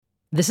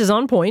This is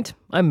On Point.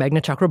 I'm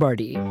Meghna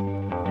Chakrabarti.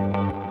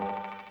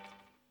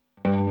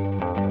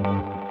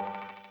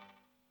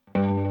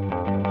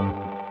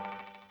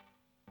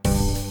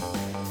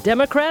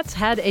 Democrats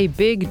had a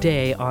big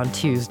day on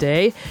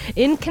Tuesday.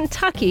 In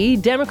Kentucky,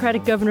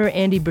 Democratic Governor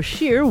Andy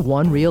Beshear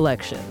won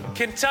re-election.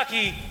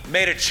 Kentucky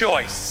made a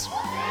choice.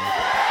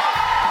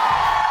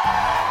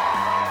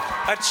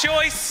 A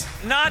choice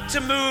not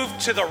to move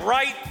to the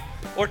right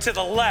or to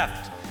the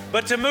left,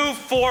 but to move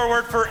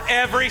forward for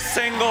every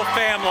single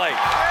family.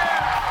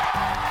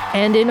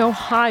 And in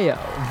Ohio,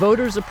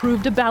 voters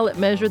approved a ballot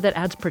measure that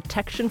adds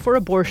protection for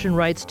abortion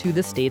rights to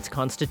the state's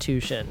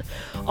constitution.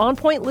 On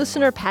Point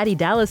listener Patty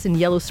Dallas in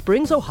Yellow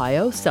Springs,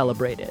 Ohio,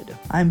 celebrated.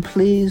 I'm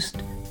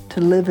pleased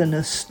to live in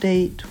a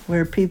state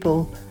where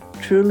people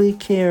truly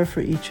care for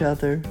each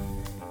other,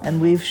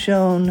 and we've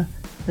shown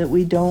that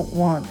we don't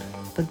want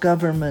the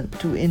government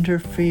to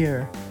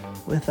interfere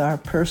with our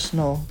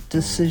personal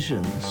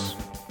decisions.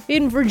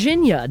 In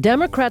Virginia,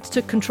 Democrats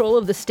took control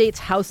of the state's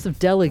House of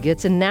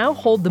Delegates and now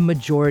hold the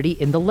majority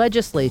in the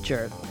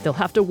legislature. They'll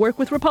have to work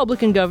with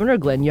Republican Governor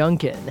Glenn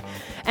Youngkin.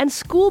 And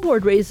school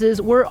board races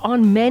were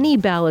on many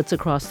ballots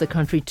across the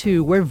country,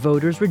 too, where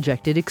voters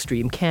rejected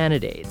extreme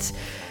candidates.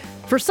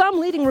 For some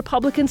leading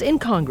Republicans in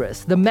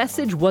Congress, the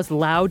message was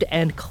loud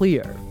and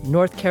clear.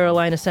 North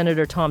Carolina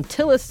Senator Thom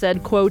Tillis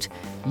said, quote,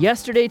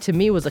 "Yesterday to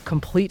me was a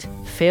complete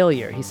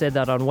failure." He said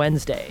that on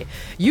Wednesday.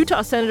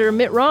 Utah Senator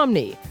Mitt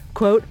Romney,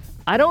 quote,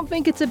 "I don't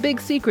think it's a big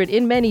secret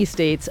in many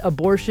states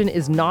abortion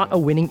is not a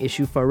winning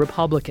issue for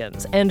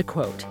Republicans," end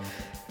quote.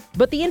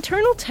 But the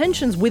internal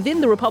tensions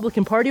within the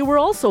Republican Party were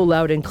also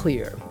loud and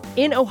clear.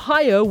 In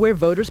Ohio, where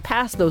voters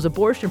passed those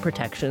abortion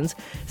protections,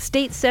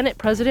 State Senate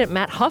President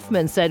Matt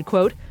Huffman said,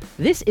 quote,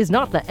 "This is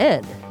not the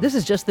end. This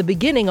is just the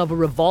beginning of a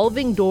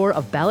revolving door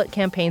of ballot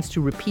campaigns to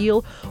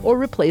repeal or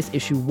replace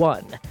Issue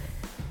 1.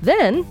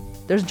 Then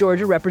there's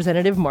Georgia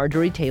Representative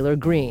Marjorie Taylor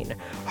Greene.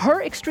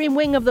 Her extreme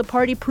wing of the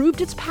party proved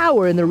its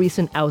power in the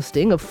recent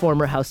ousting of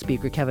former House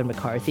Speaker Kevin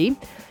McCarthy.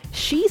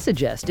 She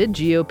suggested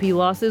GOP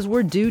losses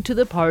were due to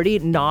the party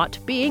not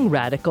being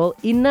radical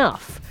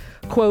enough.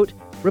 Quote,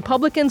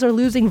 "Republicans are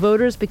losing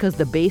voters because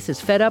the base is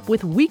fed up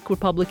with weak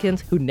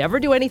Republicans who never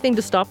do anything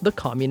to stop the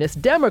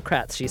communist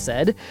Democrats," she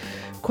said.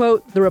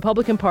 Quote, "The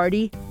Republican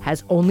Party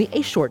has only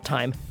a short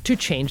time to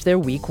change their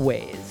weak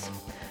ways."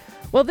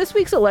 Well, this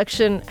week's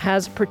election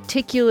has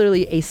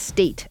particularly a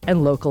state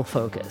and local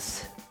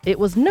focus. It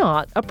was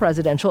not a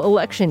presidential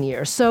election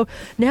year. So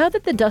now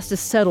that the dust has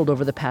settled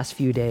over the past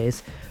few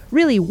days,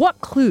 really, what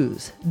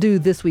clues do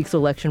this week's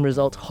election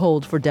results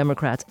hold for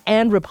Democrats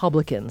and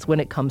Republicans when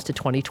it comes to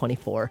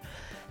 2024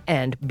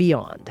 and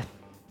beyond?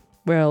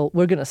 Well,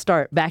 we're going to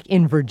start back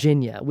in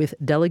Virginia with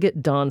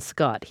Delegate Don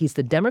Scott. He's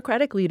the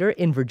Democratic leader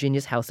in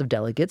Virginia's House of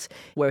Delegates,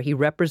 where he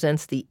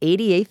represents the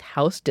 88th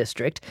House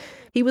District.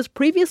 He was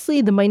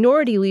previously the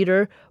minority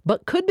leader,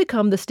 but could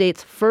become the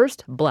state's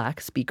first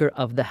black Speaker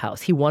of the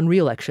House. He won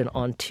re-election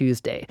on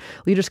Tuesday.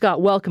 Leader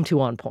Scott, welcome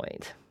to On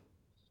Point.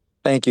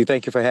 Thank you.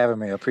 Thank you for having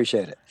me. I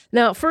appreciate it.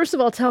 Now, first of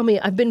all, tell me,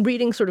 I've been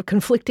reading sort of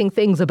conflicting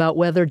things about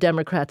whether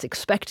Democrats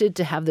expected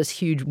to have this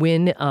huge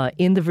win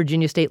in the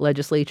Virginia state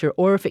legislature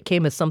or if it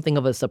came as something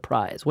of a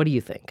surprise. What do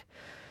you think?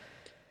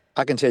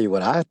 I can tell you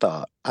what I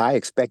thought. I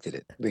expected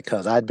it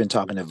because I'd been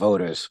talking to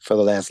voters for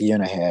the last year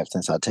and a half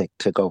since I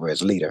took over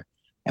as leader.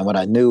 And what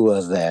I knew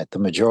was that the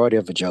majority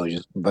of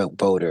Georgia's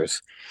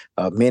voters,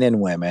 men and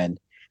women,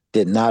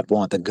 did not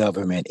want the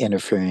government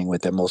interfering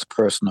with their most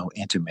personal,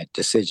 intimate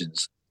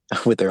decisions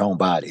with their own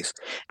bodies.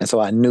 And so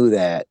I knew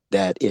that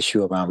that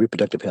issue around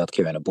reproductive health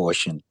care and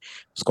abortion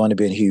was going to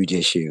be a huge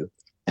issue.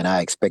 And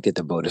I expected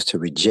the voters to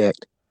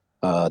reject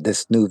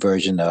this new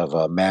version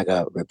of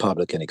MAGA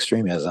Republican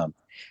extremism.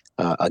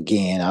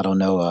 Again, I don't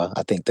know.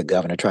 I think the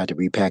governor tried to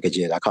repackage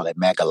it. I call it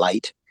MAGA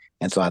Light.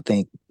 And so I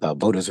think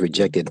voters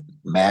rejected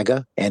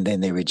MAGA and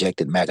then they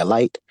rejected MAGA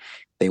Light.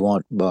 They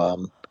want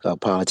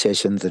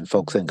politicians and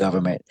folks in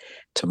government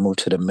to move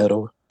to the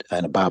middle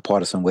in a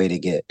bipartisan way to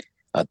get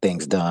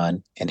things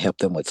done and help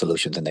them with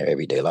solutions in their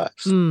everyday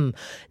lives.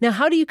 Now,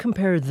 how do you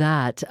compare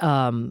that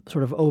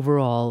sort of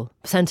overall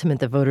sentiment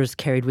that voters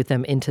carried with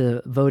them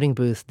into voting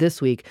booths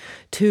this week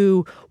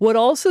to what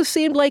also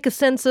seemed like a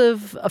sense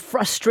of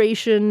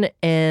frustration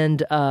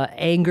and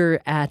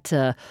anger at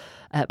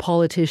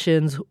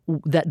politicians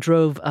that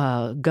drove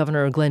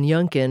Governor Glenn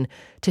Youngkin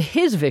to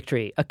his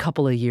victory a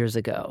couple of years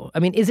ago? I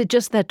mean, is it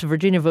just that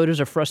Virginia voters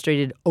are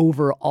frustrated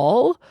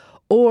overall,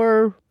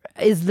 or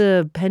is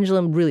the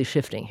pendulum really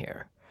shifting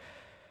here?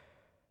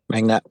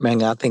 Meghna,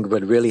 I think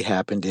what really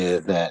happened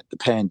is that the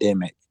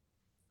pandemic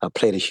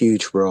played a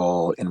huge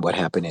role in what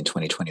happened in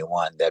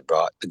 2021 that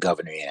brought the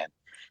governor in.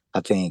 I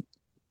think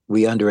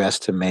we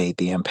underestimate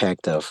the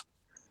impact of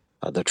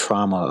the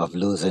trauma of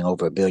losing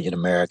over 1 billion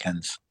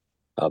Americans,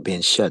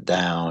 being shut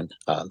down,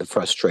 the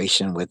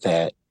frustration with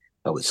that,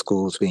 with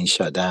schools being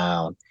shut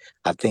down.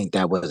 I think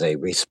that was a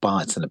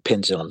response and a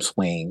pendulum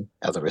swing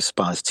as a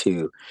response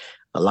to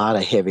a lot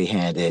of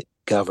heavy-handed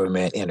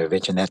government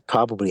intervention that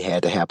probably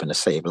had to happen to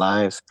save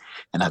lives.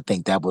 And I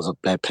think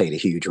that played a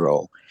huge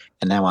role.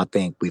 And now I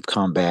think we've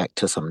come back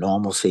to some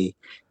normalcy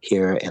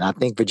here. And I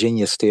think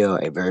Virginia is still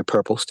a very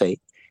purple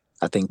state.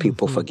 I think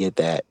people forget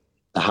that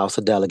the House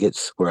of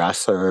Delegates, where I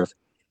served,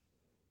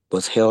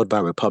 was held by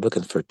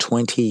Republicans for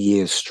 20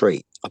 years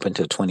straight up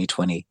until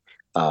 2020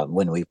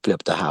 when we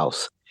flipped the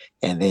House.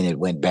 And then it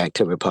went back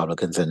to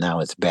Republicans, and now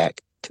it's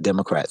back to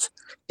Democrats.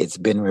 It's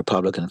been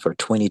Republican for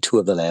 22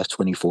 of the last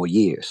 24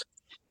 years.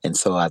 And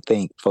so I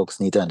think folks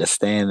need to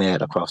understand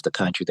that across the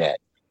country, that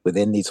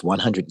within these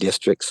 100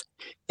 districts,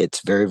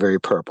 it's very, very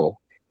purple.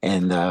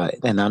 And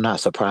I'm not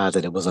surprised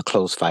that it was a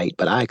close fight,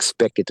 but I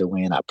expected to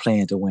win. I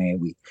planned to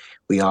win.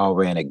 We all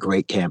ran a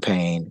great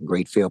campaign,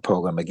 great field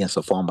program against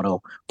a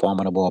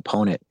formidable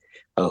opponent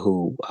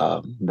who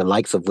the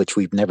likes of which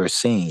we've never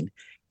seen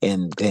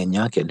in Glenn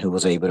Youngkin, who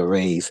was able to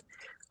raise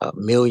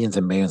millions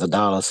and millions of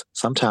dollars,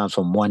 sometimes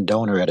from one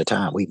donor at a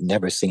time. We've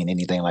never seen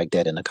anything like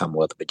that in the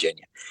Commonwealth of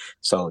Virginia.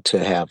 So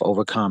to have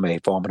overcome a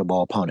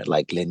formidable opponent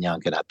like Glenn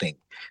Youngkin, I think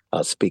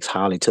speaks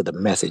highly to the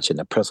message and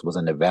the principles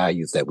and the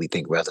values that we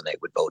think resonate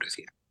with voters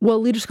here. Well,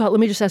 Leader Scott, let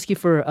me just ask you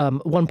for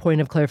one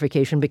point of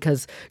clarification,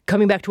 because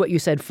coming back to what you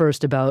said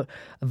first about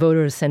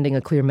voters sending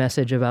a clear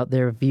message about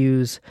their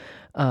views,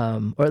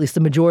 or at least the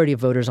majority of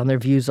voters on their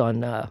views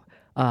on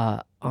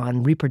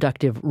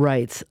reproductive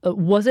rights.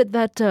 Was it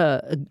that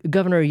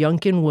Governor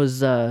Youngkin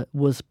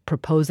was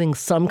proposing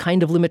some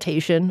kind of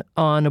limitation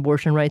on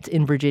abortion rights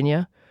in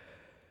Virginia?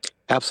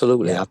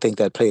 Absolutely. I think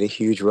that played a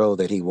huge role,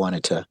 that he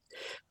wanted to,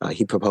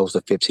 he proposed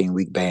a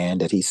 15-week ban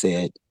that he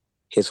said,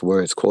 his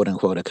words, quote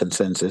unquote, a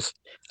consensus.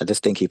 I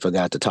just think he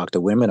forgot to talk to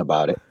women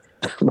about it,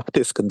 about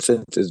this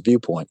consensus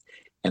viewpoint.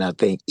 And I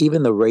think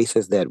even the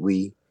races that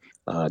we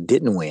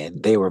didn't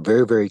win, they were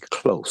very, very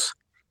close.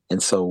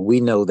 And so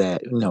we know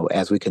that,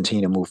 as we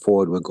continue to move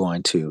forward, we're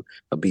going to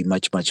be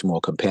much, much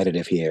more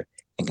competitive here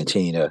and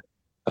continue to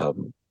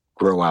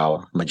grow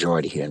our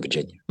majority here in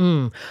Virginia.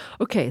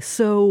 Okay,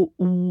 so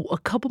a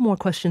couple more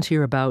questions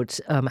here about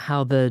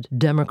how the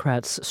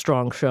Democrats'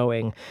 strong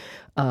showing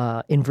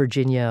in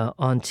Virginia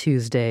on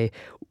Tuesday,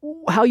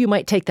 how you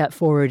might take that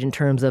forward in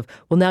terms of,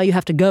 well, now you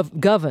have to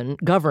govern,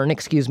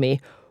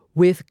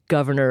 with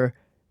Governor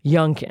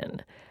Youngkin.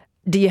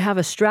 Do you have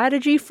a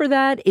strategy for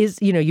that?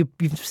 You've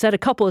said a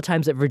couple of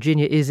times that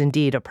Virginia is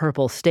indeed a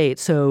purple state.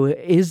 So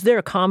is there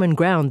a common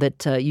ground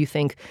that you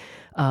think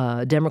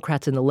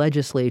Democrats in the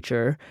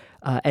legislature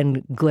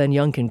and Glenn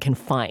Youngkin can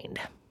find?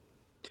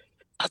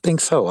 I think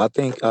so. I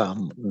think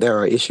there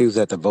are issues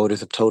that the voters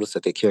have told us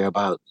that they care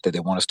about, that they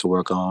want us to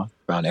work on,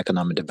 around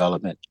economic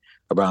development,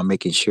 around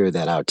making sure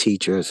that our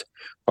teachers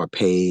are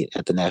paid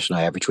at the national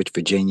average, which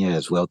Virginia,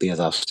 as wealthy as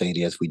our state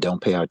is, we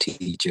don't pay our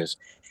teachers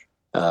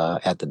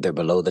they're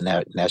below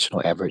the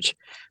national average.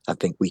 I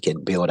think we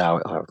can build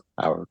our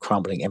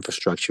crumbling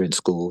infrastructure in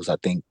schools. I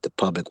think the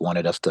public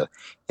wanted us to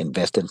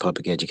invest in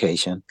public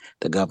education.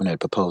 The governor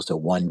proposed a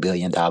 $1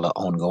 billion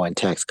ongoing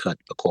tax cut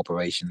for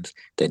corporations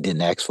that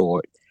didn't ask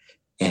for it.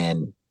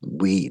 And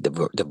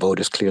the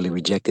voters clearly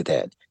rejected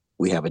that.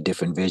 We have a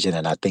different vision,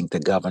 and I think the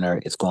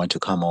governor is going to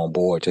come on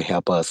board to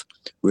help us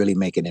really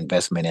make an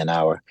investment in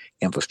our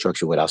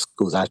infrastructure with our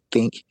schools. I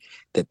think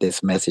that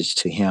this message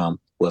to him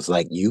was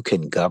like, you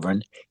can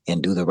govern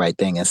and do the right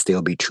thing and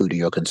still be true to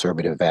your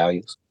conservative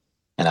values.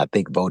 And I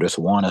think voters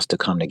want us to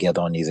come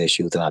together on these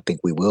issues, and I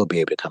think we will be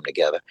able to come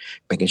together,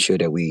 making sure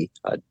that we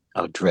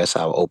address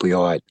our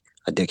opioid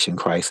addiction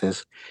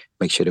crisis,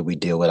 make sure that we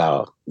deal with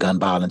our gun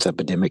violence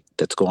epidemic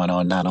that's going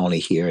on not only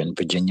here in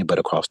Virginia, but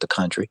across the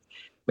country,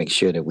 make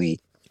sure that we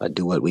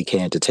do what we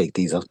can to take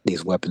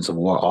these weapons of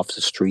war off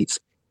the streets,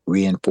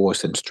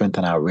 reinforce and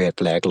strengthen our red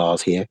flag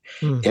laws here.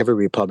 Every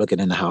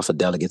Republican in the House of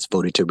Delegates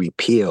voted to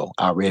repeal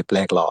our red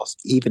flag laws,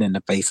 even in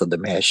the face of the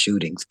mass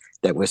shootings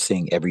that we're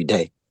seeing every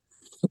day.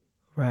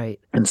 Right.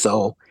 And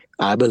so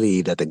I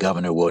believe that the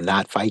governor will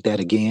not fight that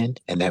again,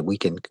 and that we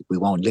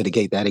won't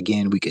litigate that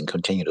again. We can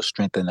continue to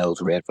strengthen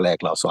those red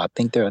flag laws. So I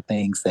think there are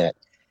things that,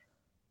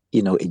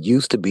 it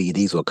used to be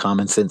these were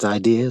common sense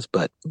ideas,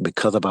 but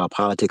because of our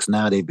politics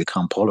now, they've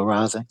become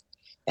polarizing.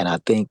 And I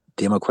think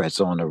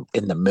Democrats are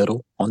in the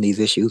middle on these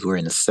issues. We're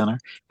in the center,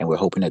 and we're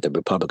hoping that the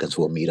Republicans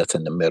will meet us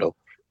in the middle,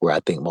 where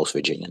I think most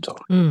Virginians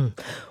are.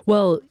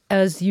 Well,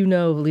 as you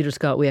know, Leader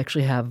Scott, we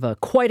actually have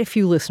quite a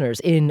few listeners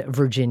in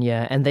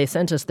Virginia, and they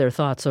sent us their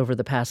thoughts over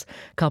the past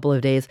couple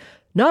of days.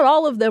 Not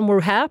all of them were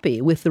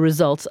happy with the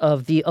results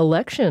of the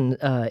election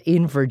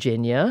in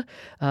Virginia.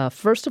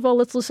 First of all,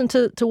 let's listen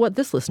to what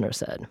this listener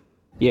said.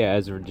 Yeah,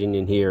 as a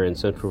Virginian here in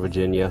Central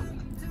Virginia,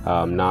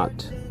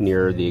 not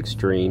near the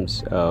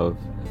extremes of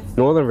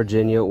Northern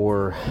Virginia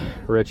or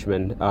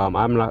Richmond,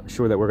 I'm not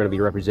sure that we're going to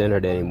be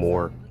represented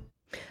anymore.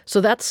 So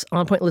that's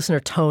On Point listener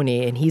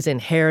Tony, and he's in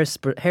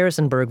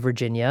Harrisonburg,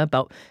 Virginia,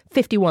 about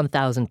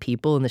 51,000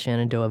 people in the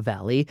Shenandoah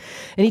Valley.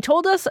 And he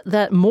told us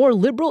that more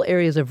liberal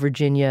areas of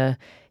Virginia,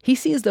 he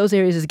sees those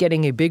areas as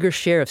getting a bigger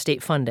share of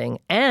state funding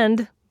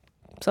and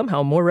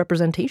somehow more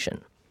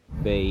representation.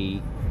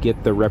 They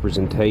get the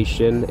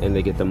representation and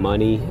they get the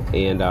money,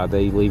 and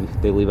they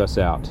leave us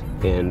out,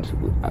 and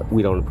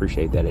we don't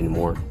appreciate that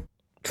anymore.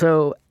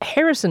 So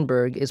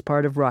Harrisonburg is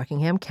part of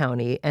Rockingham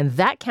County, and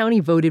that county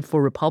voted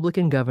for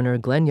Republican Governor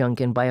Glenn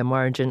Youngkin by a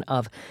margin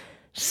of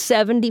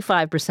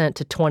 75%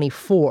 to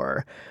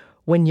 24%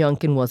 when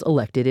Youngkin was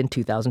elected in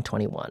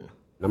 2021.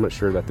 I'm not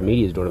sure that the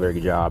media is doing a very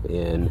good job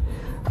in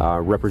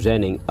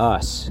representing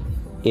us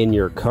in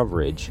your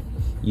coverage.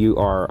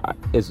 Your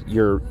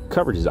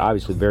coverage is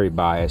obviously very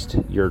biased.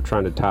 You're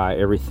trying to tie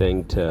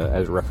everything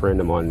as a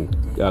referendum on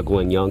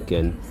Glenn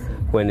Youngkin,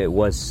 when it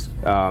was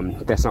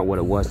that's not what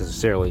it was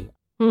necessarily.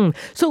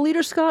 So,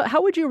 Leader Scott,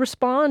 how would you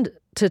respond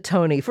to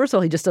Tony? First of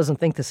all, he just doesn't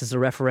think this is a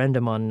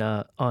referendum on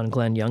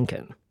Glenn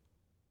Youngkin.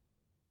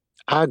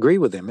 I agree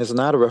with him. It's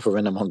not a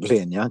referendum on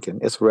Glenn Youngkin.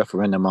 It's a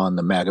referendum on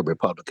the MAGA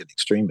Republican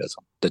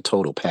extremism, the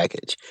total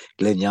package.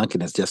 Glenn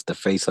Youngkin is just the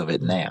face of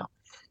it now.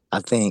 I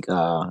think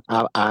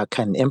I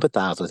can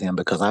empathize with him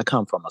because I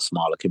come from a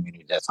smaller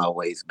community that's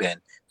always been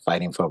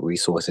fighting for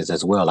resources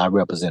as well. I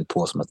represent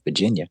Portsmouth,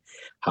 Virginia,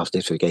 House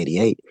District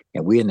 88,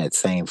 and we're in that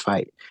same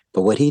fight.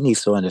 But what he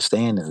needs to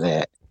understand is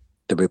that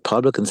the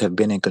Republicans have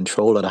been in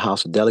control of the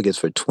House of Delegates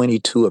for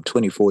 22 of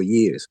 24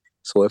 years.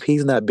 So if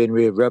he's not been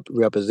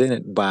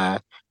represented by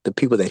the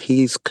people that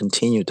he's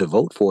continued to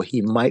vote for,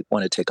 he might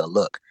want to take a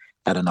look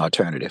at an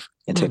alternative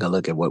and take a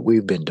look at what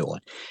we've been doing.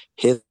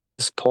 His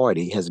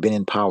party has been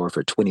in power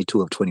for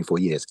 22 of 24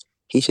 years.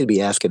 He should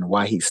be asking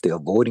why he's still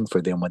voting for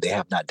them when they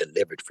have not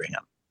delivered for him.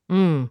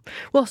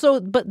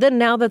 Well, but then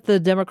now that the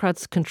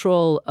Democrats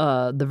control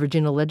the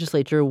Virginia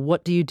legislature,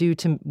 what do you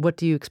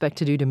expect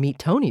to do to meet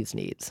Tony's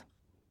needs?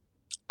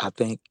 I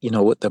think,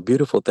 what the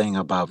beautiful thing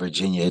about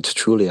Virginia, it's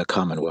truly a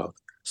commonwealth.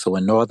 So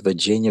when North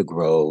Virginia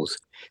grows,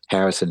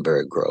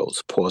 Harrisonburg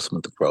grows,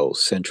 Portsmouth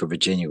grows, Central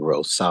Virginia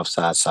grows,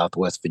 Southside,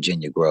 Southwest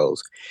Virginia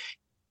grows.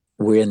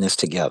 We're in this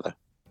together.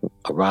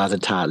 A rising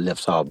tide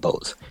lifts all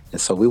boats. And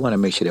so we want to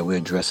make sure that we're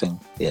addressing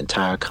the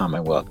entire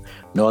Commonwealth.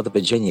 Northern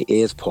Virginia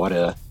is part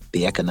of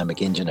the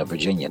economic engine of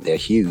Virginia. They're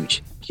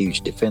huge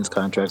defense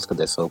contracts because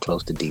they're so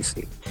close to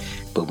D.C.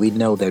 But we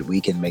know that we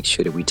can make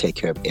sure that we take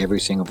care of every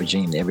single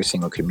Virginian, every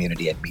single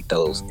community, and meet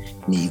those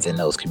needs in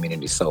those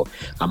communities. So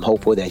I'm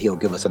hopeful that he'll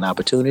give us an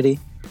opportunity,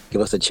 give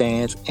us a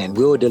chance, and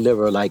we'll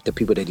deliver like the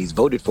people that he's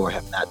voted for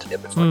have not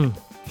delivered for him.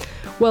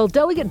 Well,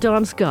 Delegate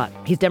Don Scott,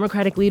 he's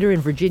Democratic leader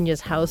in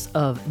Virginia's House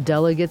of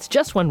Delegates,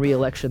 just won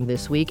re-election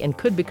this week and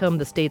could become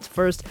the state's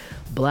first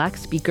Black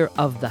Speaker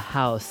of the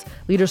House.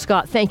 Leader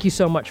Scott, thank you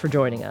so much for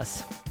joining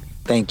us.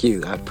 Thank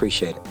you. I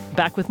appreciate it.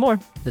 Back with more.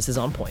 This is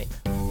On Point.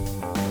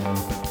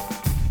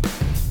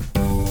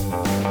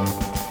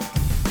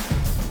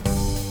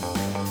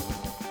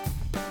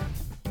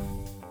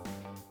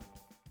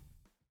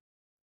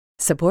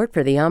 Support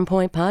for the On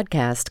Point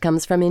podcast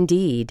comes from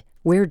Indeed.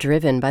 We're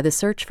driven by the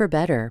search for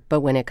better, but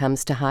when it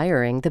comes to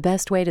hiring, the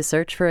best way to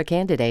search for a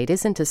candidate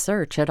isn't to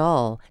search at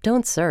all.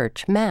 Don't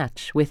search,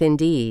 match with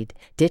Indeed.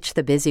 Ditch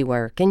the busy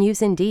work and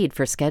use Indeed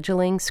for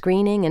scheduling,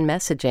 screening, and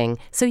messaging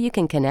so you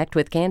can connect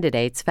with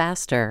candidates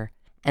faster.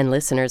 And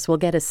listeners will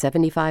get a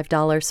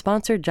 $75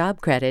 sponsored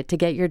job credit to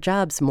get your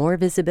jobs more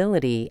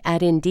visibility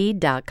at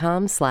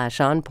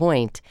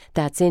Indeed.com/onpoint.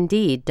 That's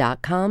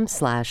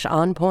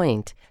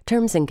Indeed.com/onpoint.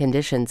 Terms and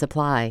conditions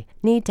apply.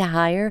 Need to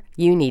hire?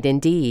 You need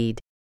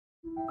Indeed.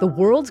 The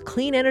world's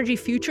clean energy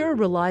future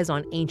relies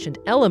on ancient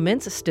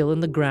elements still in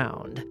the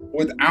ground.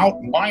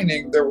 Without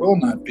mining, there will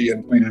not be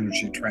a clean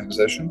energy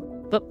transition.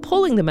 But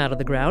pulling them out of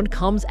the ground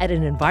comes at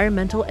an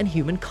environmental and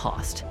human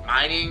cost.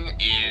 Mining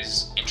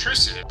is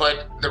intrusive,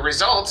 but the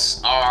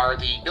results are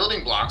the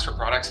building blocks for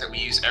products that we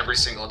use every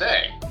single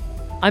day.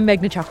 I'm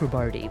Meghna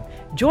Chakrabarti.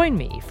 Join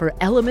me for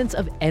Elements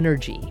of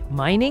Energy,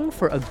 Mining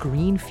for a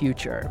Green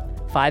Future.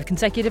 5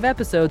 consecutive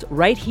episodes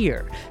right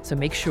here, so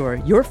make sure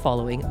you're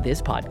following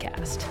this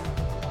podcast.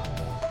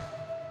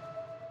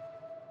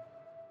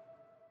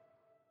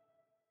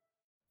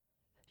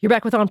 You're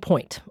back with On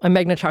Point. I'm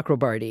Meghna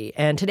Chakrabarti,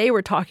 and today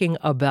we're talking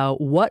about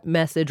what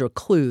message or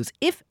clues,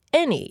 if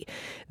any,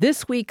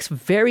 this week's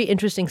very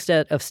interesting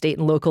set of state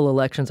and local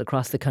elections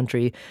across the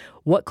country,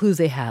 what clues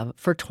they have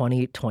for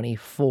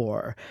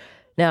 2024.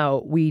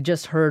 Now, we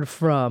just heard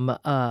from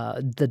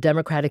the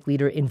Democratic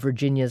leader in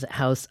Virginia's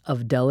House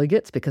of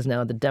Delegates, because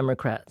now the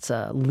Democrats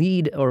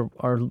lead or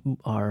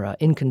are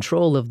in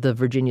control of the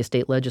Virginia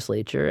state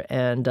legislature.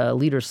 And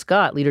Leader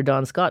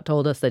Don Scott,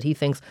 told us that he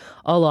thinks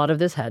a lot of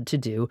this had to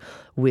do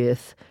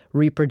with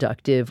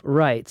reproductive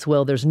rights.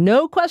 Well, there's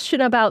no question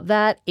about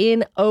that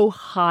in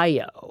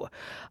Ohio.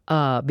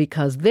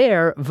 Because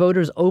there,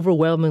 voters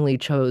overwhelmingly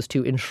chose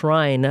to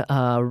enshrine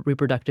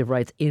reproductive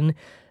rights in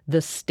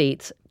the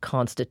state's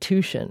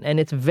constitution. And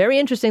it's very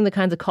interesting the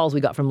kinds of calls we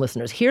got from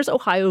listeners. Here's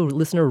Ohio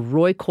listener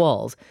Roy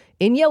Qualls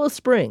in Yellow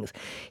Springs.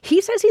 He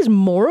says he's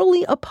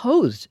morally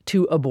opposed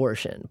to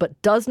abortion,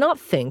 but does not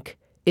think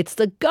it's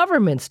the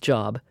government's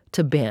job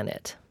to ban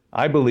it.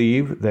 I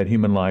believe that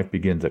human life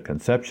begins at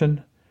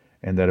conception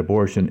and that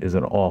abortion is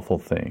an awful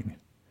thing.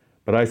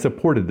 But I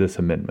supported this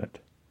amendment.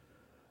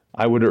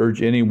 I would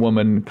urge any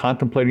woman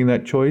contemplating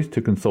that choice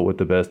to consult with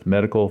the best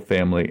medical,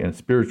 family, and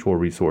spiritual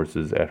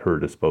resources at her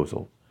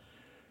disposal.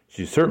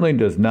 She certainly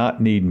does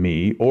not need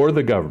me or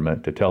the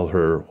government to tell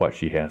her what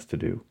she has to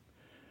do.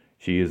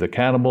 She is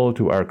accountable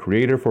to our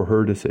Creator for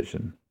her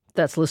decision.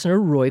 That's listener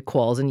Roy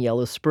Qualls in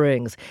Yellow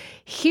Springs.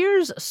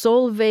 Here's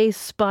Solveig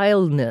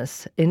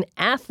Spilnes in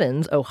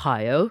Athens,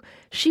 Ohio.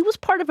 She was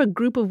part of a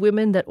group of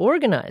women that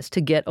organized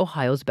to get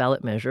Ohio's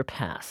ballot measure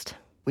passed.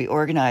 We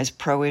organized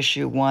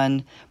Pro-Issue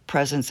 1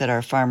 presence at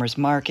our farmers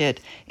market,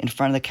 in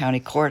front of the county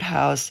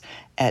courthouse,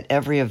 at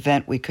every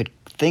event we could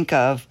think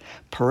of,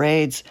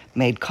 parades,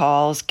 made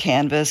calls,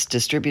 canvassed,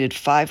 distributed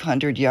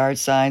 500 yard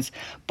signs,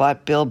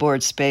 bought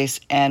billboard space,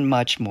 and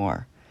much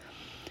more.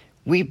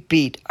 We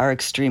beat our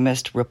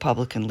extremist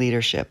Republican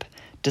leadership,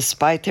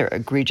 despite their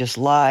egregious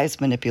lies,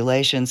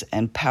 manipulations,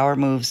 and power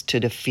moves to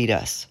defeat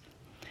us.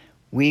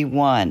 We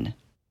won.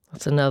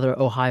 That's another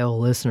Ohio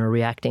listener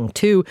reacting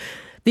to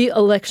the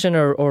election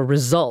or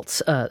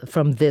results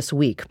from this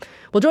week.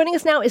 Well, joining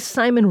us now is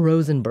Simon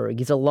Rosenberg.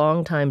 He's a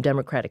longtime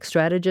Democratic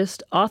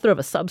strategist, author of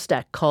a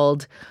Substack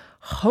called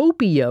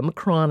Hopium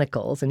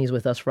Chronicles, and he's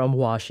with us from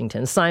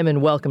Washington.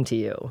 Simon, welcome to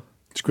you.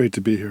 It's great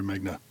to be here,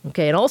 Meghna.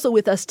 Okay, and also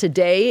with us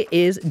today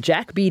is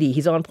Jack Beatty.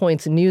 He's On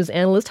Point's news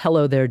analyst.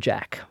 Hello there,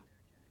 Jack.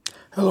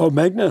 Hello,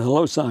 Meghna.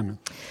 Hello, Simon.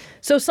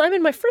 So,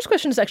 Simon, my first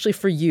question is actually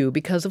for you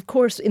because, of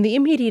course, in the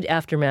immediate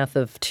aftermath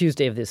of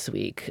Tuesday of this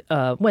week,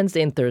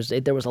 Wednesday and Thursday,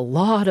 there was a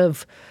lot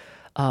of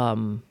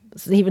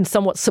even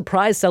somewhat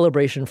surprise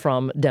celebration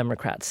from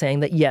Democrats saying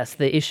that, yes,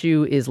 the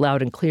issue is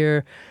loud and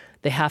clear.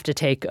 They have to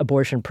take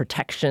abortion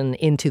protection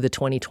into the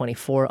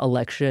 2024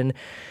 election.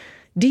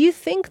 Do you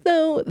think,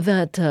 though,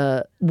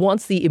 that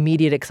once the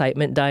immediate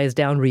excitement dies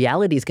down,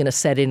 reality is going to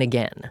set in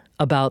again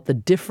about the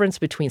difference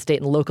between state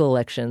and local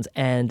elections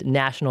and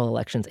national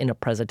elections in a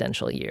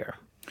presidential year?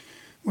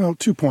 Well,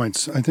 2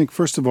 points. I think,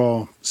 first of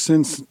all,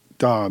 since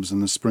Dobbs in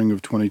the spring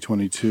of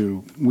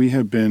 2022, we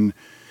have been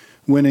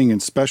winning in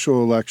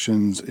special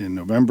elections, in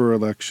November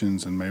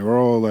elections, in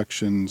mayoral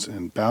elections,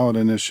 in ballot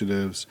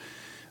initiatives,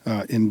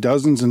 in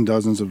dozens and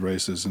dozens of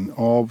races in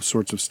all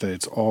sorts of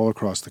states all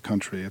across the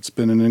country. It's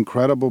been an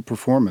incredible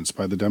performance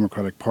by the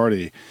Democratic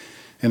Party,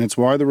 and it's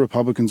why the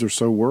Republicans are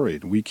so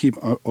worried. We keep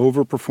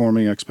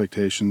overperforming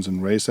expectations in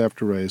race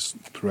after race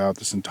throughout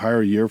this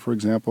entire year, for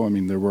example. I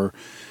mean, there were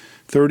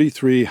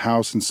 33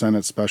 House and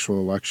Senate special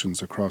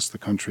elections across the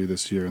country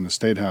this year in the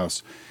State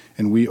House,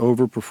 and we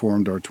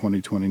overperformed our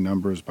 2020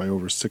 numbers by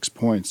over 6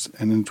 points.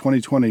 And in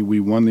 2020, we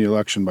won the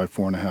election by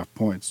 4.5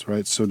 points,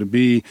 right? So to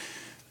be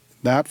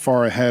that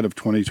far ahead of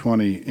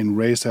 2020 in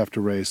race after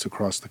race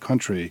across the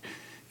country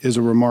is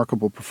a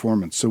remarkable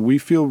performance. So we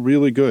feel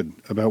really good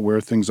about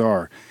where things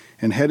are.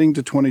 And heading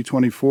to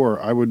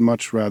 2024, I would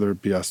much rather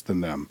be us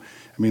than them.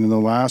 I mean, in the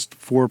last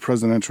 4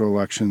 presidential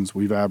elections,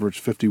 we've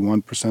averaged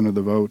 51% of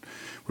the vote.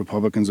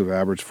 Republicans have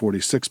averaged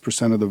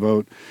 46% of the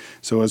vote.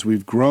 So as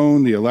we've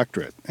grown the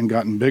electorate and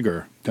gotten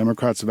bigger,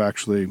 Democrats have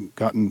actually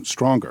gotten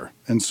stronger.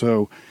 And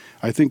so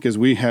I think as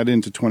we head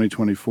into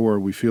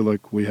 2024, we feel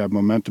like we have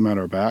momentum at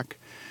our back.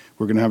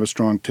 We're going to have a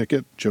strong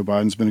ticket. Joe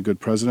Biden's been a good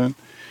president.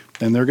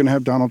 And they're going to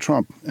have Donald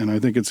Trump. And I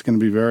think it's going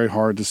to be very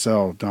hard to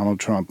sell Donald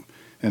Trump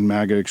and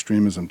MAGA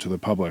extremism to the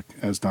public,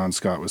 as Don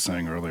Scott was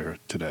saying earlier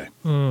today.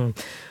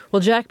 Well,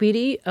 Jack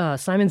Beatty,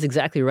 Simon's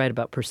exactly right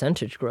about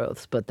percentage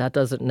growth, but that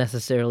doesn't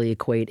necessarily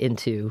equate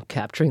into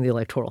capturing the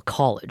Electoral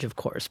College, of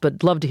course.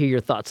 But love to hear your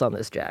thoughts on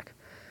this, Jack.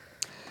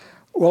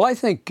 Well, I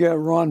think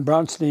Ron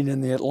Brownstein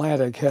in The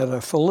Atlantic had a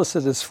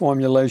felicitous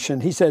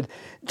formulation. He said,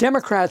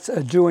 Democrats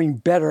are doing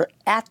better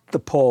at the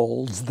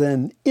polls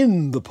than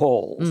in the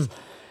polls.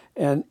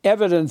 And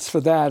evidence for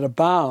that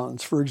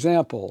abounds. For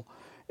example,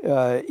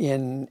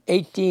 in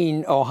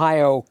 18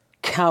 Ohio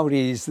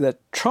counties that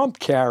Trump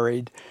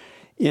carried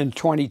in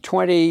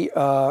 2020,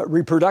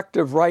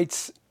 reproductive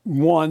rights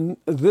won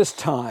this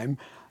time.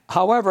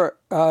 However,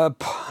 a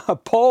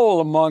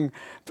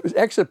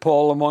exit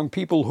poll among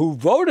people who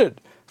voted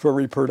for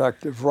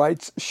reproductive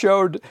rights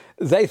showed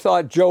they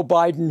thought Joe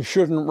Biden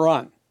shouldn't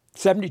run,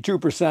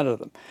 72% of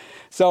them.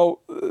 So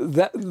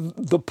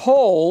the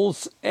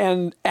polls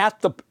and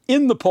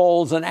in the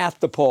polls and at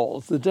the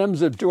polls, the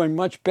Dems are doing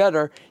much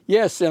better,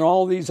 yes, in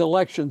all these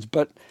elections,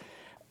 but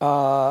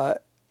the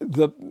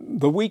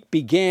week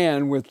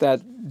began with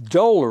that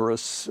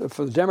dolorous,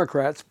 for the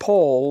Democrats,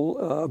 poll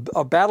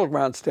of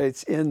battleground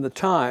states in the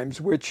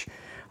Times, which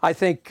I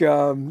think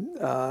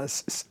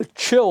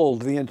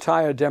chilled the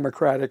entire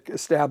Democratic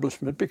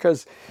establishment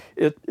because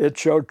it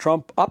showed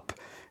Trump up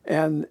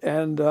and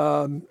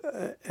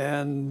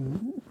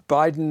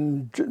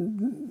Biden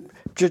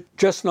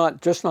just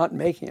not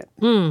making it.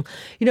 You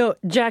know,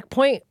 Jack,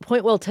 point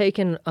well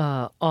taken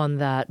on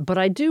that. But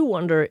I do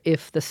wonder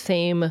if the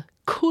same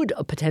could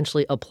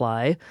potentially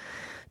apply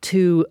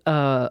to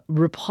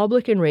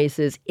Republican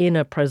races in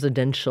a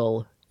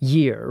presidential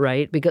year,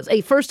 right? Because, hey,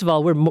 first of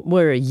all,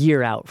 we're a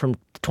year out from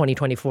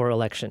 2024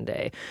 election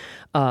day.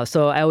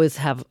 So I always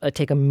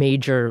take a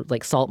major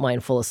salt mine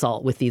full of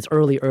salt with these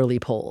early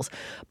polls.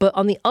 But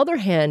on the other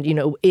hand, you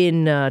know,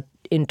 in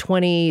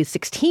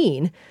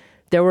 2016,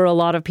 there were a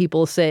lot of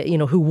people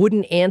who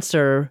wouldn't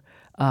answer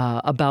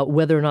about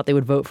whether or not they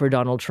would vote for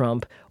Donald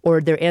Trump,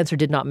 or their answer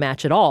did not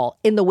match at all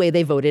in the way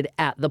they voted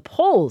at the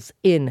polls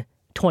in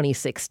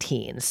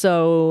 2016.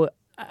 So,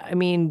 I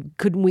mean,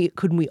 couldn't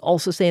we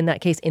also say in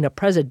that case, in a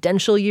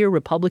presidential year,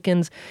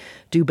 Republicans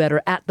do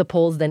better at the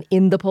polls than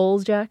in the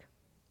polls, Jack?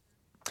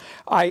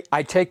 I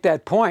take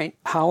that point.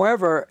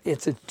 However,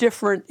 it's a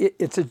different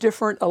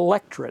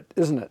electorate,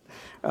 isn't it?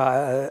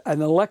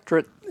 An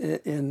electorate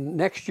in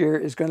next year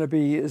is going to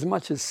be as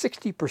much as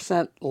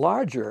 60%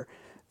 larger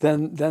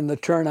than the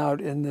turnout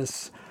in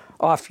this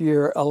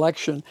off-year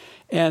election,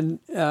 and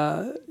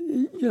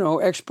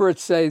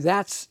experts say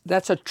that's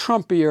a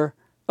Trumpier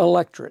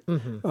electorate.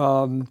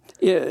 Mm-hmm.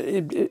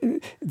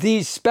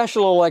 These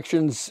special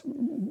elections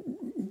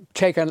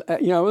they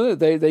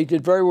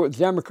did very well.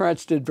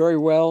 Democrats did very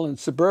well in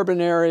suburban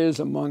areas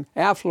among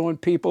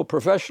affluent people,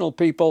 professional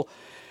people.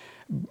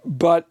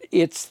 But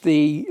it's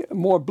the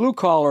more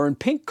blue-collar and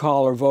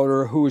pink-collar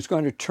voter who is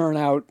going to turn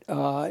out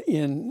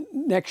in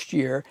next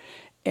year.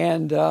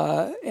 And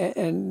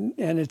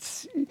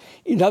it's,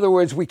 in other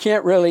words, we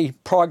can't really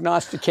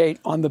prognosticate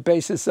on the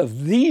basis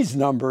of these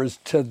numbers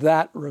to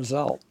that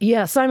result.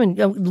 Yeah, Simon,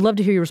 I would love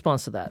to hear your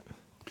response to that.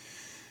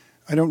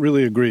 I don't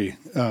really agree.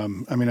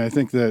 I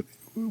think that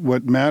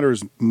what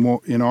matters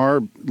more in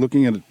our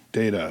looking at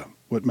data,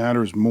 what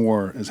matters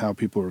more is how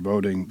people are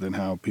voting than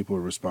how people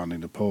are responding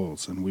to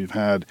polls. And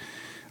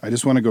I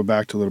just want to go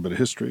back to a little bit of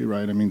history,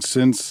 right? I mean,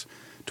 since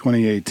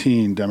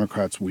 2018,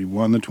 Democrats, we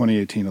won the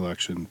 2018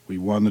 election, we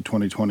won the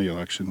 2020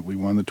 election, we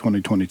won the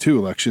 2022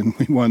 election,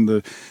 we won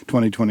the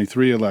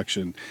 2023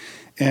 election.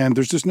 And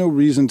there's just no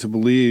reason to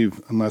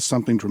believe, unless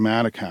something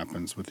dramatic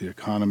happens with the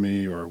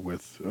economy or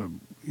with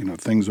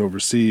things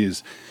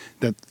overseas,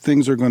 that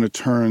things are going to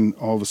turn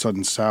all of a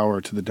sudden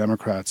sour to the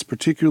Democrats,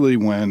 particularly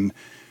when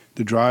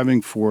the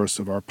driving force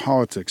of our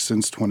politics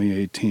since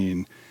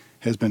 2018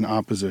 has been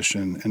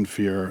opposition and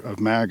fear of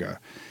MAGA.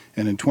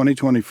 And in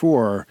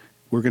 2024,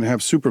 we're going to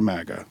have super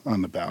MAGA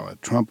on the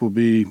ballot. Trump will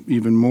be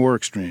even more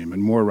extreme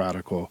and more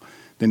radical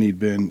than he'd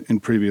been in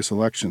previous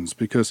elections,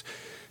 because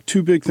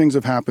two big things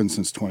have happened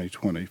since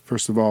 2020.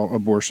 First of all,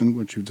 abortion,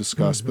 which you've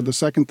discussed. Mm-hmm. But the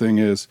second thing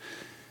is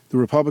the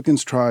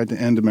Republicans tried to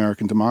end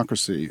American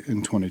democracy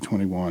in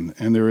 2021.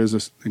 And there is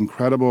this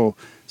incredible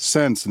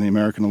sense in the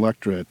American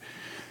electorate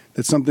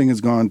that something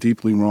has gone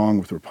deeply wrong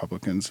with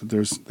Republicans,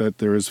 that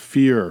there is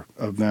fear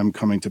of them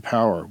coming to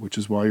power, which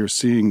is why you're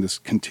seeing this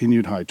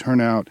continued high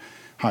turnout,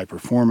 high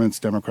performance.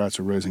 Democrats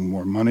are raising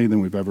more money than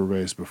we've ever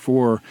raised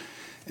before.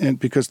 And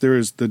because there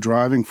is the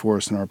driving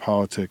force in our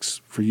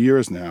politics for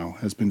years now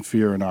has been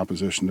fear and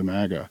opposition to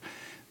MAGA.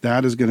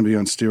 That is going to be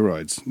on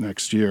steroids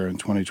next year in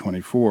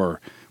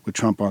 2024 with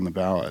Trump on the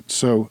ballot.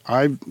 So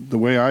the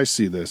way I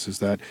see this is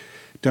that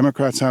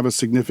Democrats have a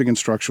significant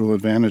structural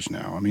advantage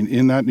now. I mean,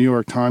 in that New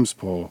York Times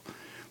poll,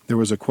 there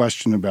was a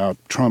question about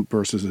Trump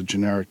versus a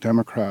generic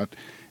Democrat,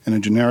 and a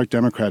generic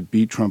Democrat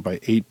beat Trump by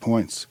 8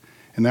 points.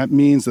 And that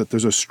means that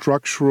there's a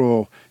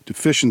structural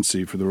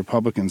deficiency for the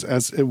Republicans,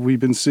 as we've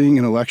been seeing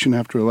in election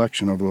after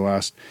election over the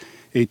last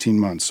 18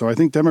 months. So I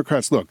think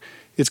Democrats, look,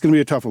 it's going to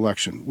be a tough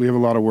election. We have a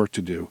lot of work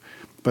to do.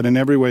 But in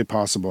every way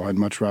possible, I'd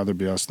much rather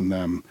be us than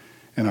them.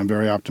 And I'm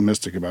very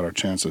optimistic about our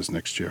chances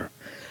next year.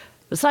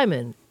 But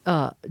Simon,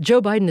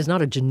 Joe Biden is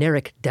not a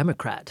generic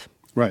Democrat.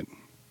 Right.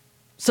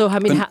 So, I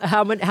mean,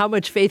 how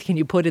much faith can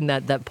you put in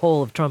that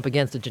poll of Trump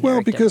against a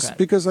generic Democrat?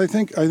 Because I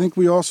think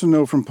we also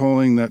know from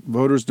polling that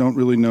voters don't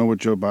really know what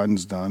Joe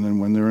Biden's done,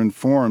 and when they're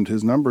informed,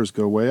 his numbers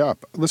go way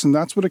up. Listen,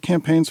 that's what a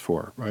campaign's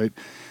for, right?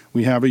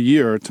 We have a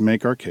year to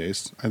make our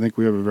case. I think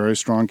we have a very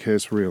strong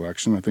case for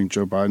re-election. I think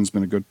Joe Biden's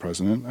been a good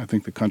president. I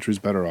think the country's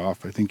better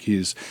off. I think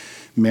he's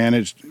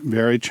managed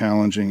very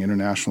challenging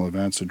international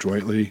events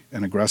adroitly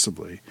and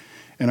aggressively.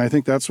 And I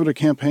think that's what a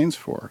campaign's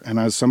for. And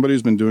as somebody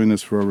who's been doing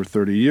this for over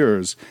 30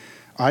 years,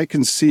 I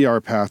can see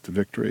our path to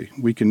victory.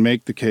 We can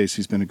make the case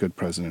he's been a good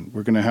president.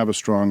 We're going to have a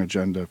strong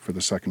agenda for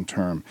the second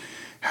term.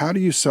 How do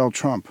you sell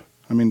Trump?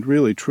 I mean,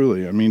 really,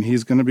 truly. I mean,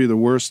 he's going to be the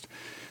worst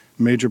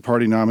major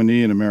party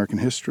nominee in American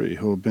history.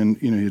 He'll have been,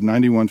 he had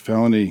 91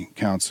 felony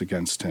counts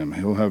against him.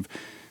 He'll have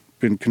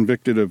been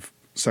convicted of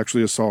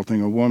sexually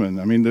assaulting a woman.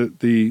 I mean,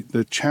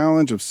 the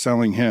challenge of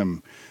selling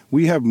him,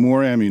 we have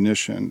more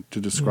ammunition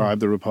to describe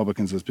the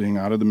Republicans as being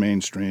out of the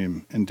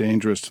mainstream and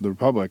dangerous to the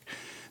Republic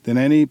than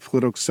any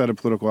set of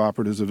political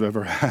operatives have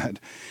ever had.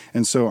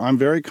 And so I'm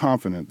very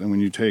confident that when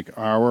you take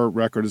our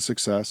record of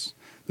success,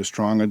 the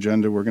strong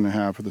agenda we're going to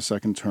have for the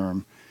second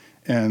term,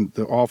 and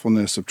the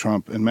awfulness of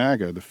Trump and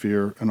MAGA, the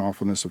fear and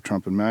awfulness of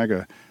Trump and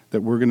MAGA, that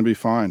we're going to be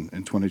fine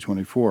in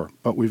 2024.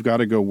 But we've got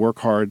to go work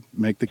hard,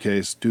 make the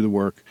case, do the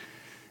work,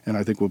 and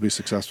I think we'll be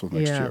successful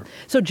next year.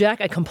 So,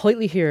 Jack, I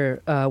completely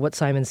hear what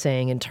Simon's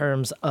saying in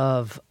terms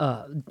of,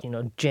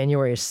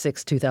 January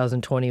 6,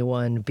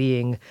 2021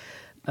 being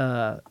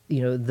one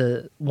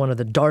of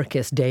the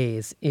darkest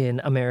days in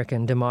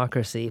American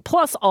democracy,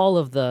 plus all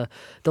of the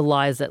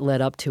lies that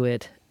led up to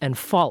it and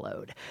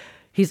followed.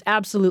 He's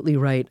absolutely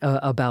right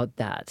about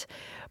that.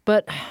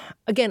 But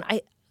again,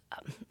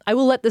 I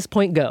will let this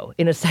point go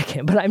in a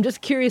second, but I'm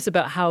just curious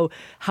about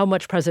how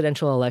much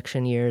presidential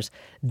election years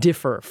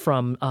differ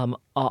from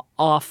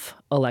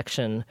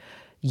off-election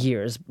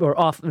years or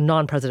off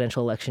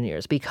non-presidential election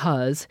years,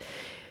 because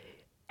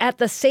at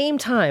the same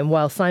time,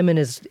 while Simon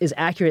is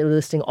accurately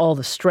listing all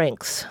the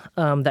strengths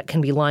that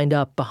can be lined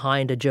up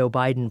behind a Joe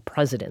Biden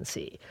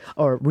presidency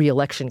or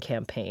re-election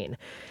campaign,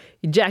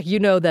 Jack, you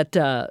know that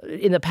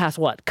in the past,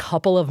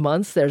 couple of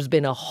months, there's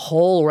been a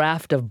whole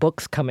raft of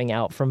books coming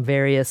out from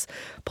various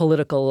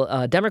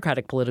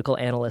Democratic political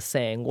analysts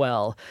saying,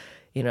 well,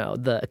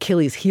 the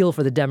Achilles heel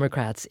for the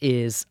Democrats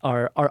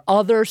are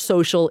other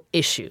social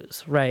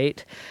issues,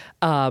 right?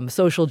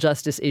 Social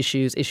justice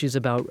issues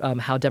about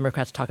how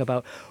Democrats talk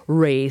about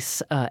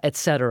race, et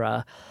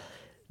cetera.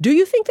 Do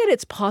you think that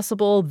it's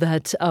possible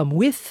that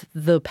with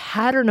the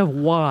pattern of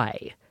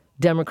why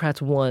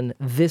Democrats won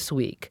this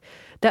week,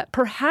 that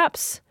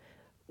perhaps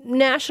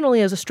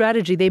nationally as a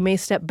strategy, they may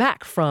step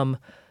back from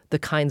the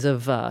kinds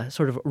of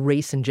sort of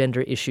race and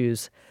gender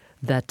issues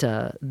that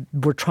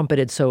were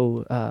trumpeted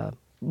so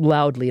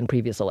loudly in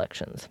previous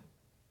elections?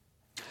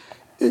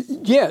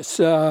 Yes,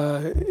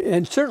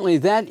 and certainly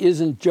that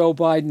isn't Joe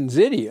Biden's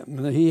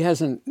idiom. He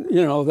hasn't,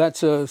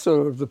 that's a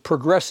sort of the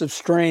progressive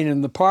strain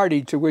in the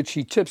party to which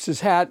he tips his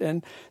hat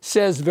and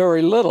says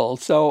very little.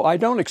 So I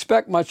don't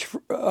expect much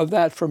of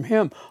that from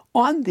him.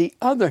 On the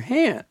other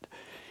hand,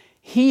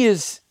 he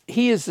is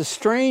a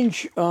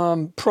strange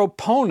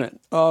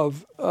proponent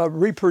of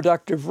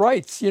reproductive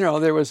rights.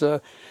 There was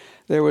a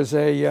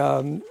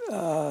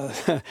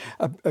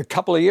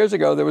couple of years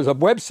ago, there was a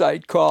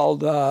website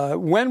called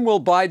 "When Will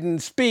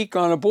Biden Speak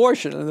on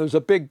Abortion?" And there was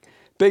a big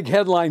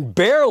headline,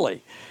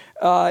 barely.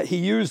 He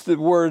used the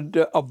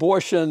word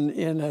abortion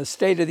in a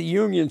State of the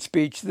Union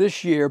speech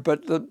this year,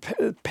 but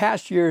the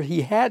past year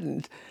he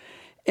hadn't.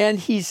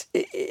 And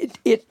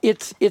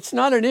it's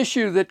not an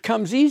issue that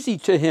comes easy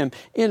to him.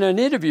 In an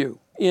interview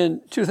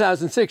in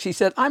 2006, he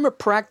said, "I'm a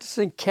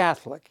practicing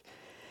Catholic,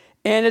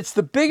 and it's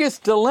the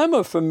biggest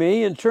dilemma for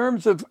me in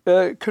terms of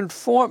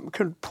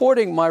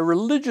comporting my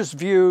religious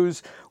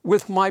views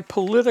with my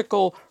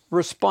political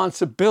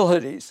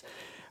responsibilities."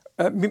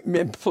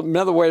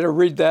 Another way to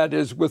read that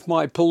is with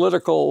my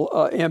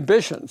political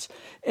ambitions.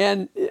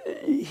 And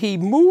he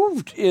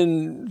moved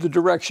in the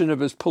direction of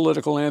his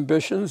political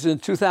ambitions in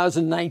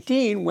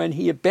 2019 when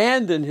he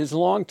abandoned his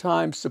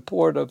longtime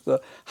support of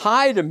the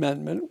Hyde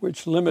Amendment,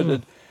 which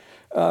limited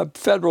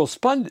federal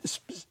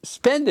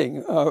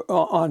spending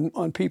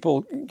on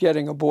people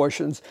getting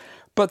abortions.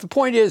 But the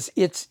point is,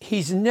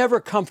 he's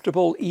never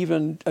comfortable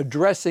even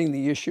addressing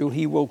the issue.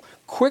 He will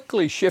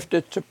quickly shift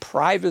it to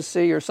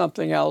privacy or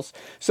something else.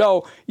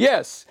 So,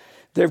 yes,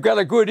 they've got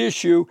a good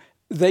issue.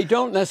 They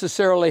don't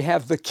necessarily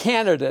have the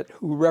candidate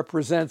who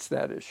represents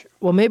that issue.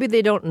 Well, maybe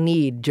they don't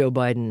need Joe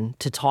Biden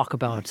to talk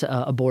about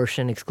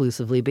abortion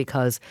exclusively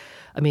because,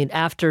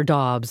 after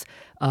Dobbs,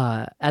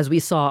 as we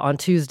saw on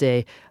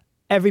Tuesday,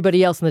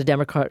 everybody else in the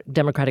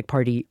Democratic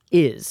Party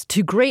is,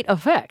 to great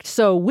effect.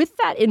 So with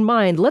that in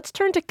mind, let's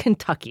turn to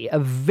Kentucky, a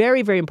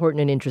very, very important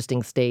and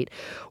interesting state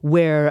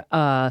where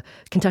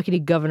Kentucky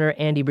Governor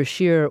Andy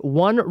Beshear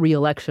won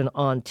re-election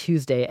on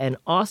Tuesday. And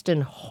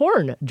Austin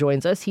Horn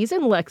joins us. He's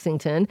in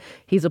Lexington.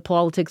 He's the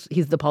politics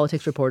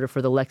reporter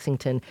for the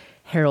Lexington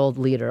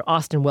Herald-Leader.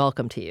 Austin,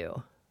 welcome to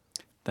you.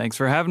 Thanks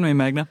for having me,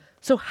 Meghna.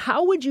 So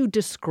how would you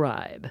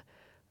describe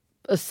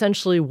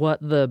essentially what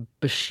the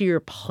Beshear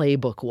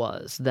playbook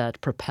was that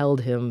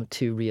propelled him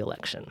to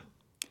re-election?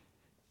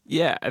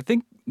 Yeah, I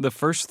think the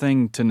first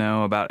thing to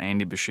know about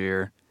Andy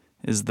Beshear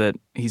is that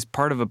he's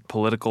part of a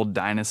political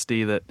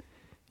dynasty that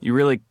you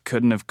really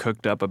couldn't have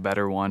cooked up a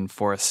better one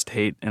for a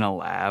state in a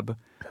lab.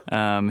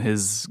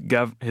 His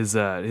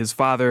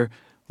father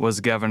was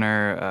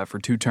governor for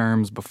 2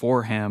 terms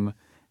before him,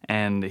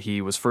 and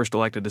he was first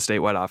elected to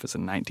statewide office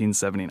in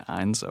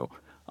 1979, so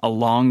a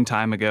long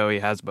time ago. He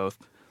has both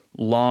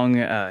long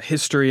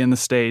history in the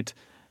state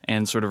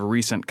and sort of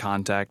recent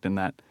contact in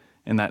that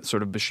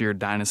sort of Beshear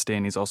dynasty,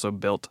 and he's also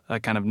built a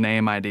kind of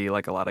name ID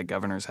like a lot of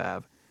governors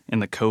have in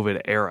the COVID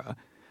era.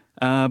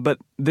 But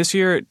this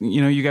year,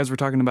 you guys were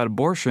talking about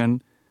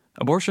abortion.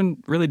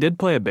 Abortion really did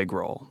play a big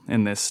role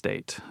in this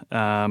state.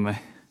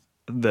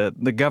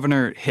 The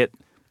governor hit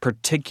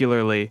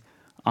particularly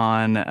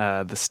on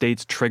the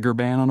state's trigger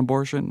ban on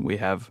abortion. We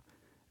have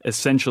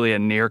essentially a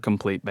near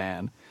complete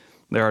ban.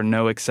 There are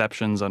no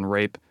exceptions on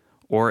rape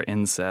or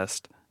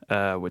incest,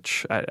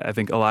 which I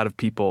think a lot of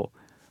people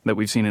that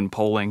we've seen in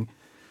polling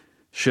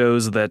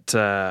shows that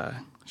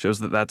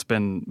that's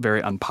been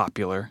very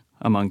unpopular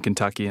among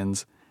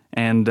Kentuckians.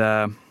 And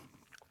I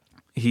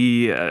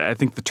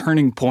think the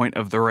turning point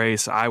of the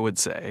race, I would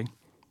say,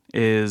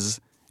 is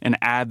an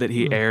ad that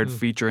he aired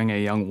featuring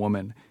a young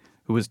woman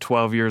who was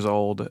 12 years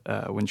old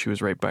when she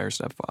was raped by her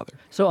stepfather.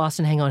 So,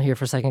 Austin, hang on here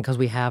for a second because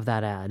we have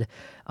that ad.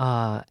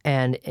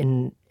 And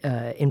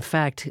in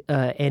fact,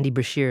 Andy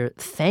Beshear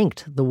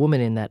thanked the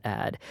woman in that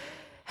ad,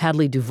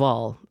 Hadley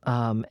Duvall.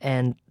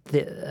 And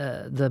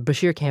the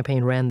Beshear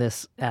campaign ran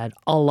this ad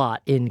a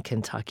lot in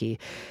Kentucky.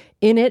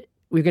 In it,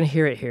 we're going to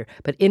hear it here,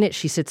 but in it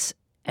she sits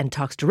and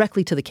talks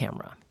directly to the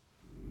camera.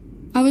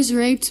 I was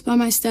raped by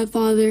my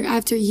stepfather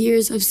after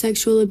years of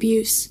sexual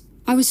abuse.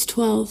 I was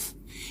 12.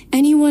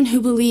 Anyone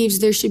who believes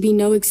there should be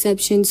no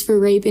exceptions for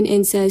rape and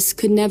incest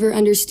could never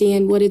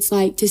understand what it's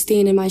like to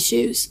stand in my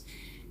shoes.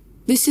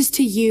 This is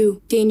to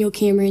you, Daniel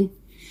Cameron.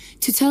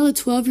 To tell a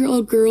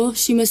 12-year-old girl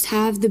she must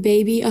have the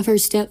baby of her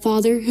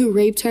stepfather who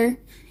raped her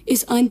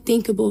is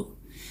unthinkable.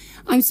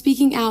 I'm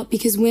speaking out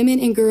because women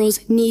and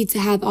girls need to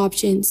have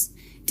options.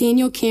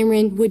 Daniel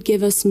Cameron would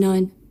give us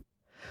none.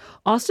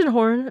 Austin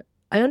Horn,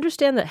 I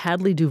understand that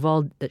Hadley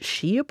Duvall, that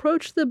she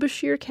approached the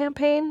Beshear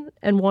campaign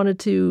and wanted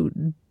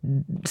to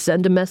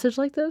send a message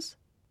like this?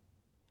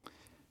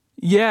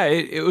 Yeah,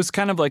 it was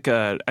kind of like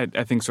I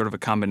think sort of a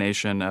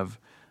combination of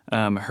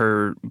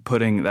her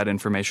putting that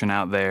information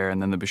out there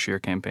and then the Beshear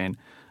campaign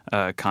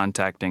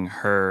contacting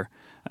her.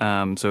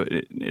 So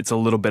it's a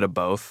little bit of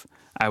both,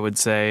 I would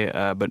say.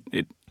 But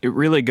it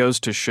really goes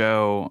to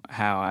show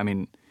how, I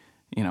mean,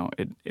 you know,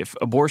 if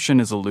abortion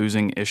is a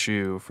losing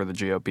issue for the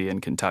GOP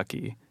in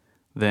Kentucky,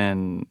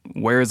 then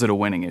where is it a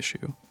winning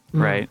issue,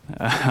 right?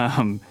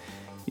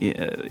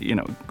 You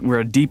know, we're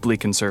a deeply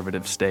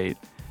conservative state,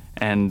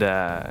 and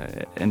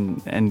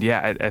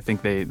yeah, I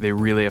think they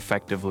really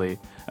effectively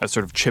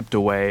sort of chipped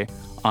away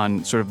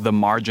on sort of the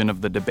margin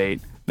of the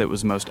debate that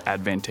was most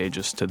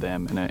advantageous to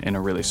them in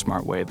a really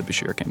smart way. The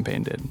Beshear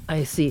campaign did.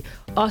 I see.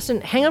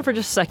 Austin, hang on for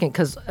just a second,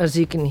 because as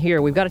you can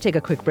hear, we've got to take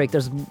a quick break.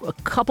 There's a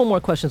couple more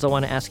questions I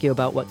want to ask you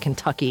about what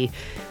Kentucky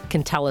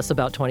can tell us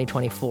about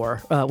 2024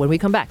 when we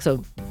come back.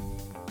 So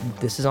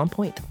this is On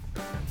Point.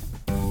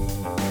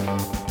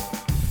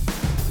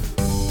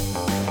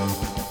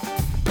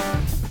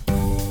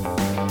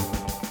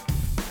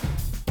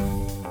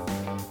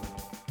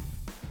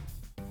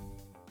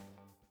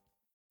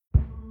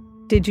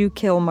 Did you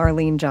kill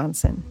Marlene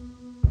Johnson?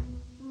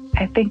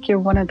 I think you're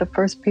one of the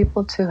first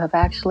people to have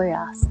actually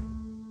asked.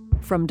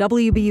 From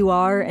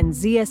WBUR and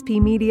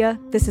ZSP Media,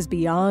 this is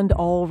Beyond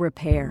All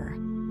Repair,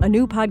 a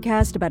new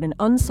podcast about an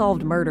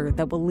unsolved murder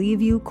that will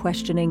leave you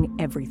questioning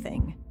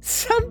everything.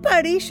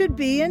 Somebody should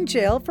be in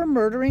jail for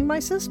murdering my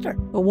sister.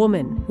 A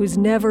woman who's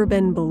never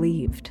been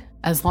believed.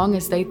 As long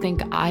as they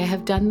think I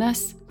have done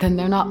this, then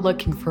they're not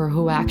looking for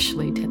who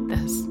actually did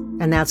this.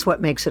 And that's what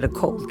makes it a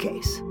cold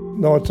case.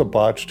 No, it's a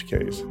botched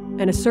case.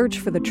 And a search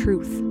for the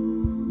truth,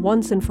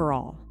 once and for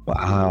all.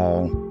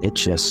 Wow, it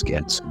just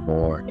gets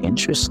more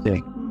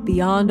interesting.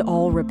 Beyond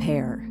All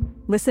Repair.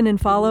 Listen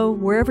and follow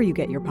wherever you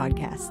get your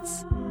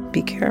podcasts.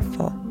 Be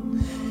careful.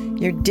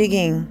 You're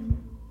digging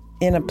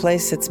in a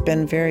place that's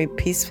been very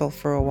peaceful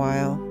for a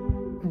while.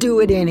 Do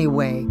it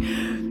anyway.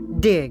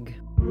 Dig.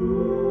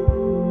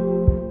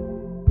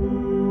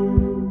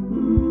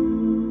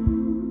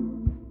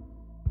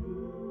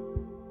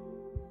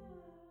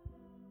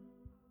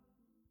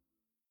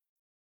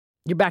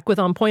 You're back with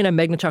On Point. I'm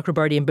Meghna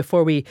Chakrabarti. And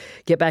before we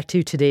get back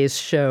to today's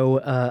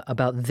show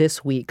about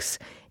this week's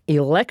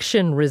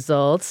election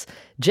results,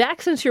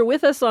 Jack, since you're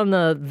with us on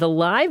the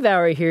live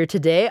hour here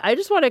today, I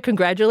just want to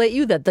congratulate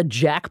you that the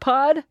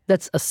Jackpod,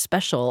 that's a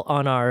special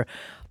on our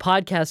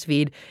podcast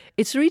feed,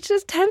 it's reached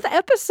its 10th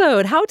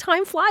episode. How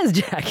time flies,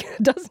 Jack,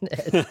 doesn't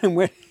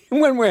it?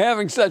 When we're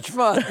having such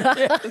fun.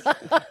 Yes.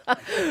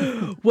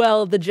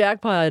 Well, the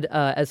Jackpod,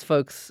 as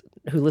folks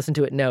who listen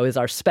to it know, is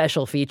our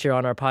special feature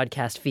on our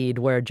podcast feed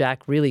where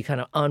Jack really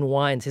kind of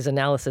unwinds his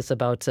analysis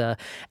about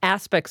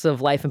aspects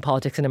of life and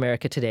politics in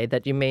America today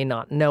that you may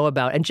not know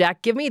about. And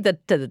Jack, give me the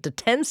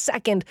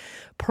 10-second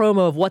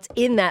promo of what's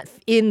in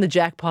the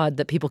Jackpod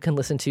that people can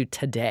listen to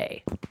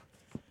today.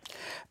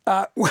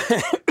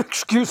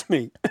 Excuse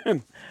me.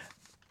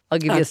 I'll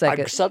give you a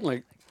second.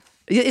 Suddenly.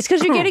 It's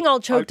because you're getting all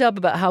choked up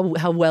about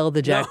how well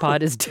the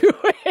Jackpod is doing.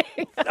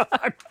 No,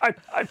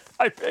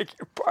 I beg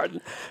your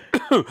pardon.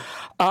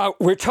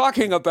 We're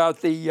talking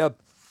about the...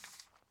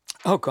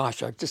 oh,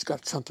 gosh, I've just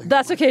got something.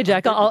 That's okay,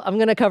 Jack. I'm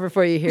going to cover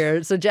for you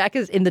here. So Jack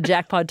is in the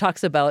Jackpod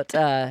talks about,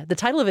 the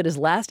title of it is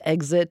Last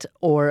Exit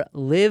or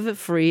Live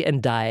Free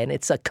and Die. And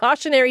it's a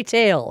cautionary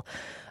tale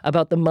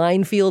about the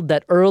minefield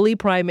that early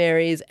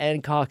primaries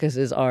and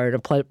caucuses are in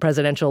a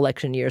presidential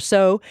election year.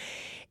 So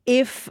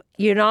if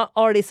you're not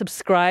already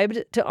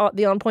subscribed to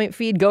the On Point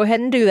feed, go ahead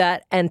and do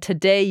that. And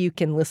today you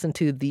can listen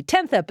to the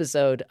 10th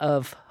episode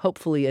of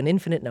hopefully an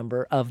infinite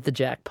number of the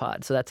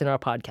Jackpod. So that's in our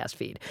podcast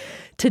feed.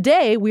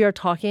 Today we are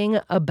talking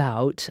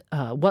about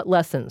what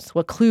lessons,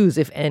 what clues,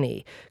 if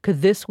any,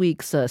 could this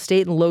week's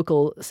state and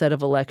local set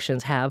of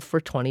elections have for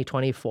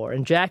 2024.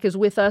 And Jack is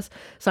with us.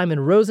 Simon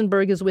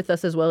Rosenberg is with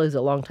us as well. He's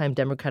a longtime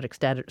Democratic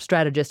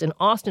strategist. And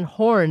Austin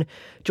Horn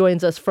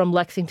joins us from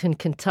Lexington,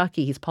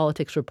 Kentucky. He's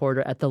politics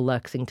reporter at the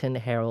Lexington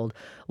Herald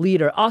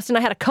Leader. Austin,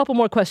 I had a couple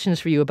more questions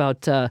for you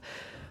about the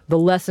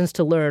lessons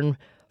to learn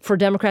for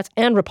Democrats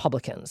and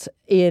Republicans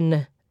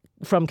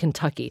from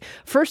Kentucky.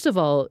 First of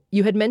all,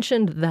 you had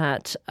mentioned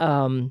that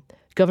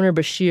Governor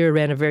Beshear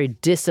ran a very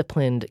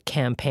disciplined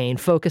campaign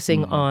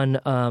focusing on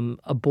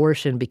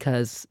abortion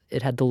because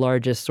it had the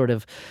largest sort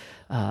of,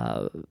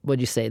 what'd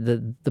you say,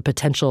 the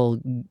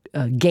potential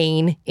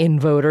gain in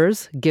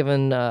voters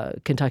given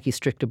Kentucky's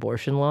strict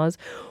abortion laws.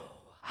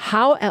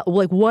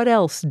 what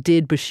else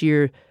did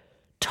Beshear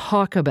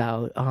talk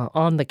about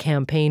on the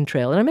campaign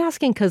trail? And I'm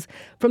asking because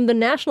from the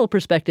national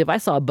perspective, I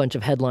saw a bunch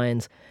of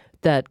headlines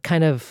that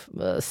kind of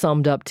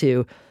summed up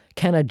to,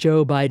 can a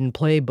Joe Biden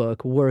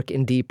playbook work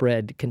in deep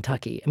red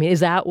Kentucky? I mean, is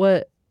that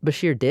what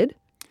Beshear did?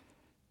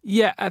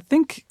 Yeah, I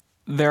think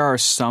there are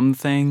some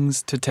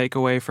things to take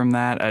away from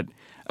that.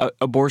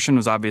 Abortion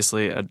was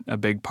obviously a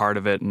big part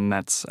of it, and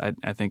that's,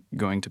 I think,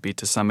 going to be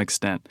to some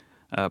extent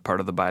part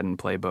of the Biden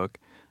playbook.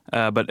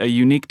 But a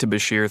unique to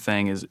Beshear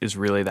thing is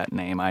really that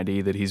name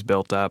ID that he's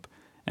built up.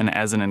 And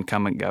as an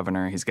incumbent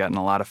governor, he's gotten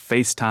a lot of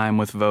FaceTime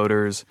with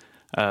voters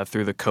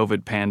through the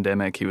COVID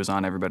pandemic. He was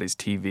on everybody's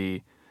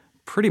TV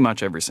pretty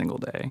much every single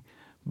day.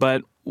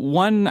 But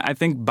one, I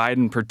think,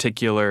 Biden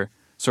particular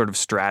sort of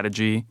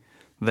strategy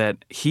that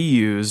he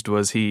used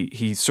was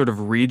he sort of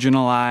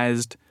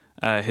regionalized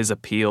his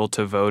appeal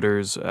to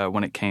voters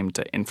when it came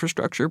to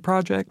infrastructure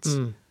projects.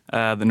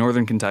 The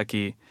Northern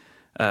Kentucky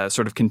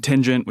sort of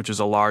contingent, which is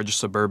a large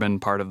suburban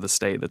part of the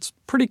state that's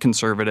pretty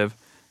conservative,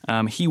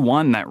 he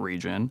won that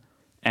region,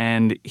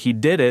 and he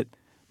did it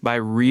by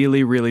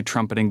really, really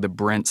trumpeting the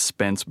Brent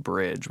Spence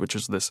Bridge, which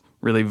is this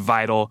really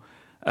vital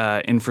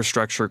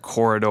infrastructure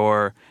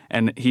corridor.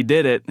 And he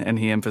did it, and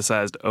he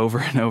emphasized over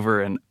and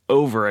over and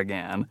over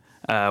again,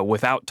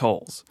 without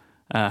tolls.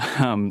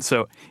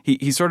 So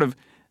he sort of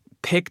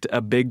picked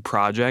a big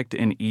project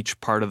in each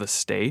part of the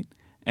state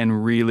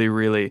and really,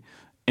 really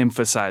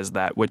emphasized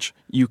that, which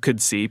you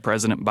could see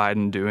President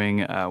Biden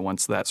doing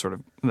once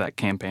that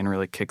campaign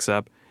really kicks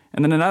up.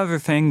 And then another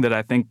thing that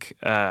I think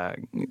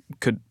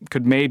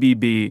could maybe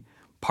be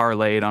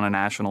parlayed on a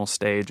national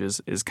stage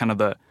is kind of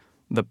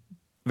the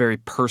very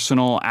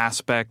personal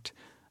aspect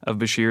of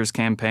Beshear's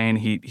campaign.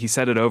 He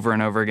said it over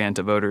and over again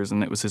to voters,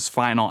 and it was his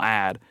final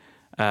ad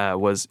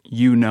was,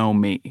 "You know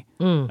me.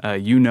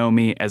 You know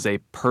me as a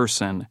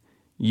person.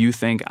 You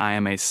think I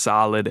am a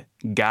solid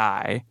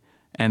guy,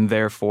 and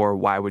therefore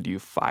why would you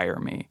fire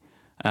me?"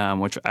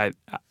 Which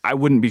I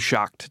wouldn't be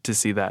shocked to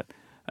see that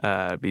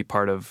be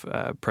part of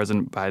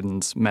President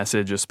Biden's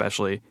message,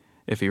 especially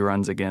if he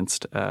runs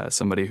against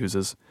somebody who's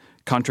as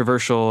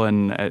controversial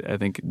and I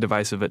think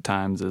divisive at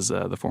times as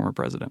the former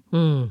president.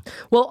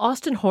 Well,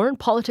 Austin Horn,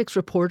 politics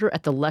reporter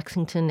at the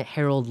Lexington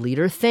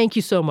Herald-Leader, thank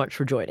you so much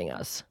for joining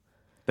us.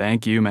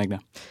 Thank you,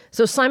 Meghna.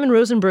 So Simon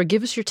Rosenberg,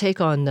 give us your take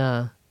on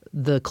the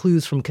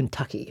clues from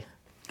Kentucky.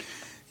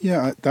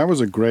 Yeah, that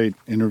was a great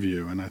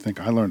interview, and I think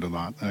I learned a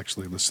lot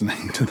actually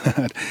listening to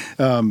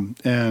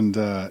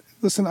that.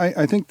 Listen,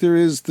 I think there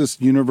is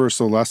this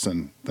universal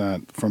lesson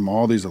that from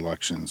all these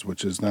elections,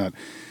 which is that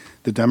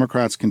the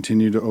Democrats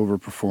continue to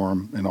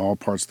overperform in all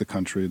parts of the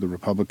country. The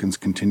Republicans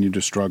continue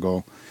to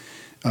struggle.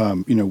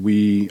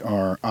 We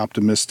are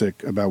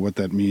optimistic about what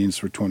that means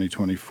for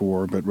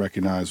 2024, but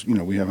recognize,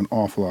 we have an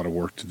awful lot of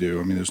work to do.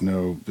 I mean, there's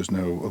no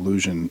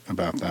illusion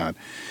about that.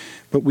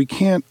 But we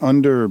can't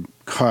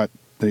undercut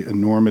the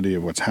enormity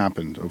of what's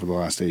happened over the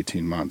last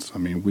 18 months. I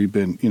mean, we've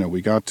been,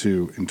 we got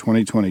to, in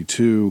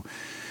 2022,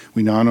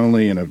 we not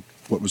only in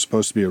what was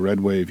supposed to be a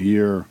red wave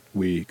year,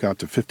 we got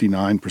to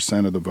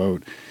 59% of the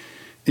vote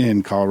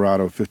in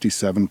Colorado,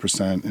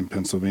 57% in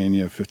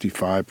Pennsylvania,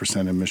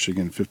 55% in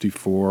Michigan,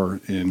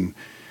 54% in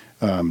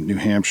New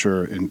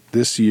Hampshire. And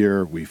this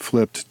year, we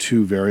flipped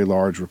two very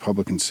large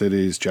Republican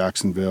cities,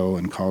 Jacksonville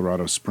and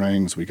Colorado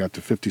Springs. We got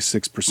to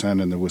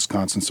 56% in the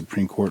Wisconsin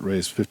Supreme Court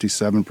race,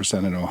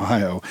 57% in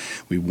Ohio.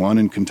 We won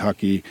in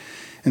Kentucky.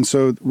 And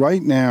so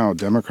right now,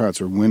 Democrats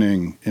are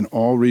winning in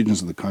all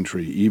regions of the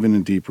country, even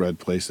in deep red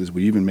places.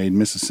 We even made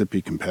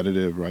Mississippi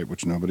competitive, right,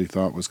 which nobody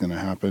thought was going to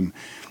happen.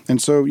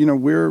 And so,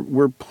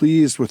 we're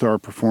pleased with our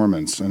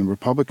performance. And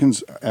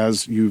Republicans,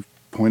 as you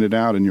pointed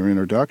out in your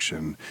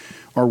introduction,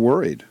 are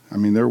worried. I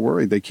mean, they're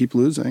worried. They keep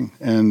losing.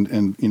 And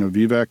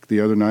Vivek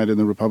the other night in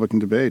the Republican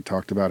debate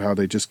talked about how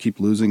they just keep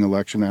losing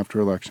election after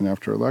election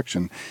after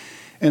election.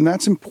 And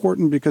that's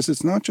important because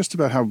it's not just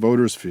about how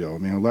voters feel. I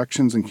mean,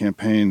 elections and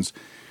campaigns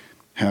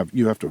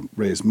you have to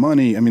raise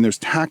money. I mean, there's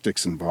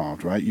tactics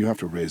involved, right? You have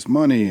to raise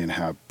money and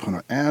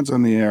put ads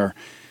on the air.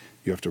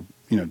 You have to,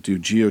 do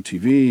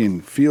GOTV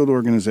and field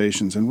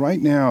organizations. And right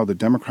now, the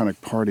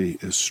Democratic Party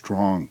is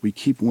strong. We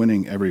keep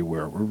winning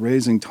everywhere. We're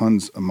raising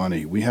tons of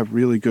money. We have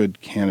really good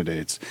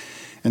candidates.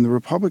 And the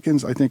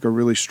Republicans, I think, are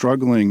really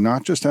struggling,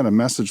 not just at a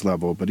message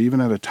level, but even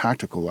at a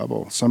tactical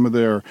level. Some of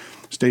their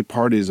state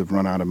parties have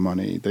run out of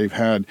money. They've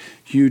had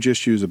huge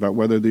issues about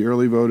whether the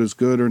early vote is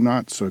good or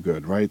not so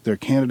good, right? Their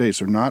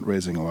candidates are not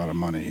raising a lot of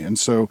money. And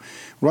so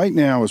right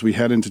now, as we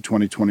head into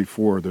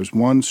 2024, there's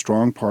one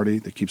strong party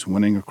that keeps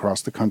winning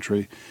across the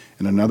country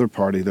and another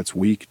party that's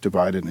weak,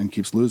 divided, and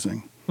keeps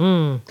losing.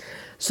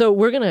 So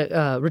we're going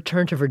to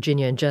return to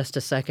Virginia in just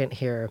a second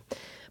here.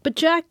 But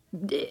Jack,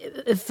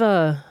 if...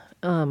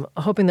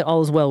 hoping that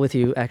all is well with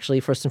you,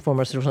 actually, first and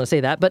foremost, I just want to say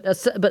that.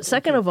 But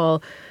second of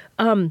all,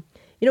 given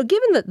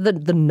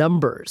the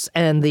numbers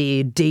and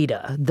the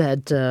data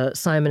that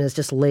Simon has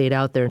just laid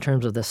out there in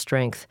terms of the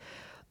strength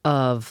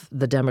of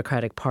the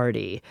Democratic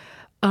Party,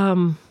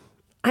 I'm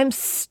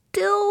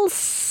still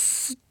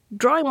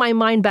drawing my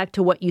mind back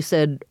to what you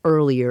said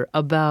earlier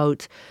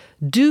about,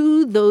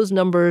 do those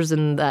numbers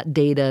and that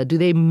data, do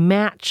they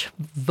match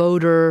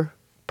voter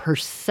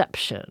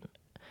perception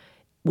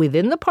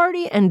within the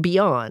party and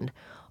beyond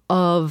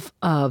of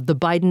the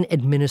Biden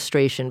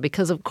administration?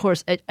 Because, of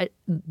course,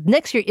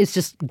 next year is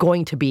just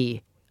going to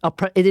be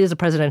it is a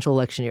presidential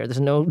election year. There's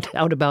no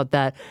doubt about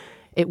that.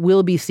 It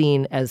will be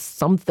seen as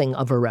something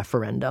of a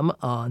referendum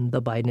on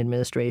the Biden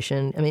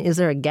administration. I mean, is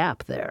there a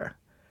gap there?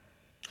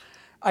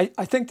 I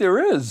think there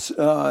is.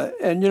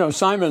 And,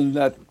 Simon,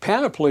 that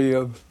panoply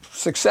of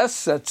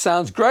success, that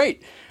sounds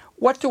great.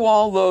 What do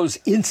all those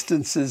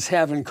instances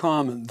have in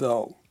common,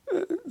 though?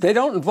 They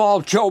don't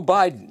involve Joe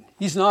Biden.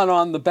 He's not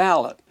on the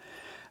ballot.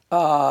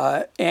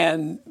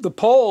 And the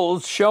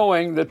polls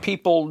showing that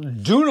people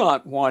do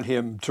not want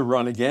him to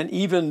run again,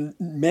 even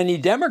many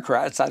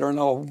Democrats, I don't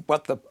know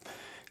what the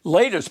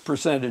latest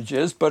percentage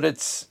is, but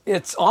it's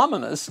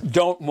ominous,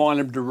 don't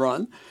want him to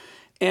run.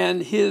 And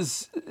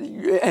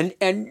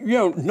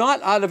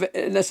not out of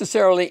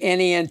necessarily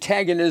any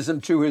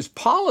antagonism to his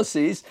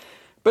policies,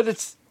 but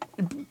it's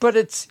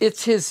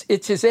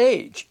his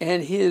age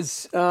and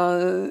his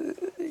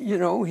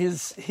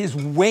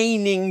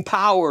waning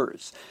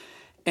powers.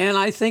 And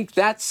I think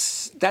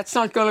that's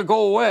not going to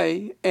go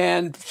away.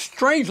 And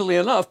strangely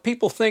enough,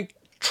 people think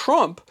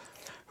Trump,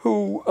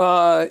 who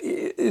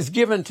is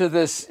given to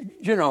this,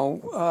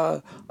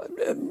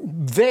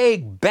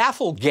 vague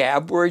baffle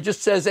gab where he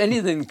just says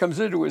anything that comes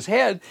into his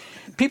head,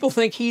 people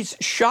think he's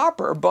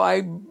sharper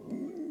by much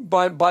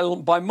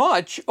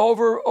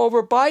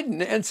over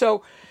Biden. And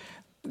so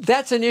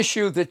that's an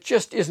issue that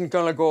just isn't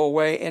going to go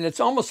away, and it's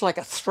almost like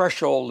a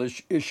threshold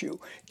issue.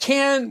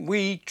 Can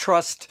we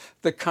trust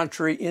the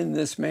country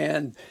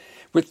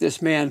with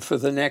this man for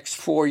the next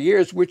 4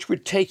 years, which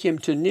would take him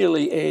to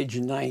nearly age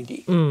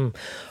 90?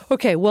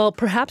 Okay, well,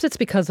 perhaps it's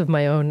because of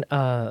my own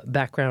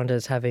background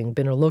as having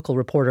been a local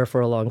reporter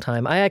for a long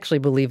time. I actually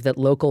believe that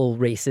local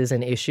races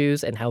and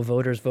issues and how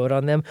voters vote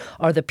on them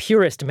are the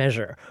purest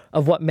measure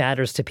of what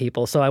matters to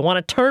people. So I want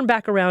to turn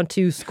back around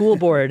to school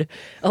board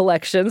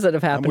elections that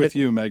have happened. I'm with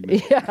you,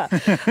 Meghna. Yeah,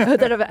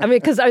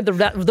 because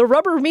the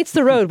rubber meets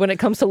the road when it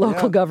comes to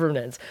local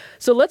governance.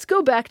 So let's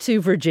go back to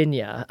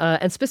Virginia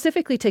and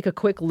specifically take a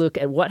quick look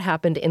at what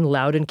happened in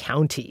Loudoun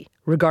County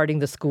regarding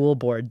the school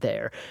board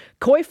there.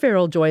 Coy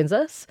Ferrell joins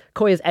us.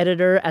 Coy is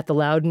editor at the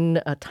Loudoun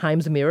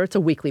Times-Mirror. It's a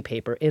weekly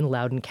paper in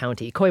Loudoun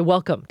County. Coy,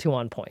 welcome to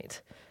On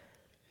Point.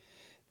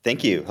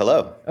 Thank you.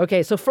 Hello.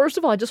 Okay, so first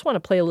of all, I just want to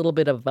play a little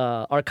bit of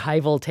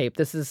archival tape.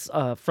 This is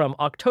from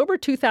October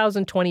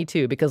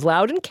 2022, because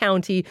Loudoun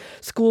County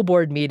school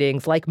board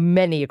meetings, like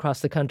many across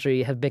the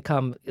country, have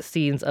become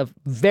scenes of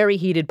very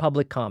heated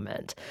public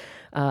comment.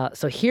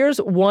 So here's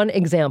one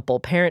example.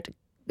 Parent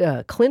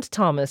Clint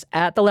Thomas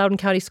at the Loudoun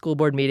County School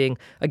Board meeting,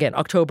 again,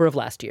 October of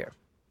last year.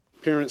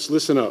 Parents,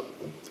 listen up.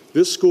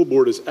 This school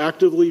board is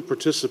actively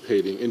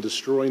participating in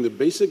destroying the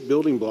basic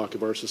building block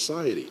of our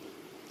society,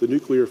 the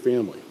nuclear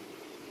family.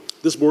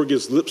 This board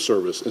gives lip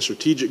service in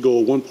strategic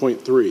goal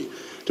 1.3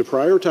 to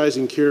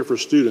prioritizing care for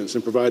students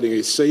and providing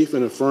a safe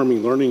and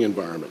affirming learning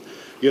environment.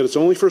 Yet it's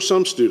only for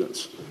some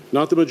students,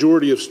 not the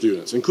majority of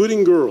students,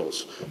 including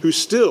girls, who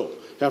still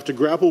have to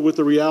grapple with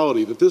the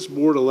reality that this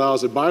board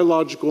allows a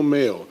biological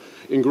male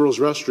in girls'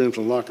 restrooms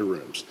and locker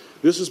rooms.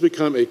 This has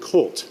become a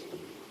cult,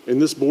 and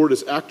this board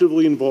is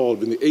actively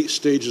involved in the 8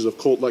 stages of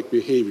cult-like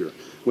behavior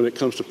when it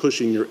comes to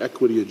pushing your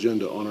equity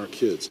agenda on our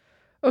kids.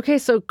 Okay,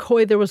 so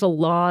Coy, there was a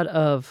lot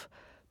of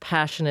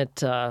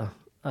passionate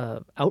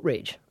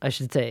outrage, I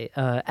should say,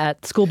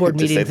 at school board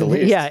meetings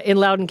in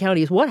Loudoun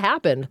County. What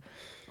happened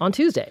on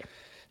Tuesday?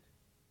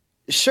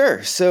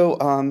 Sure. So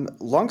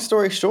long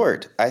story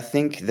short, I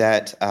think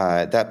that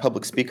that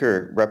public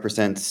speaker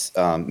represents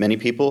many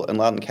people in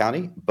Loudoun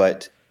County,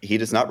 but he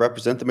does not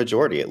represent the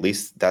majority. At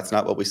least that's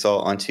not what we saw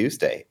on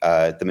Tuesday.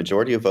 The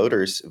majority of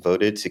voters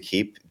voted to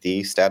keep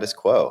the status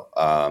quo.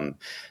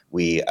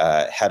 We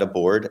had a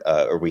board,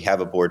 or we have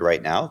a board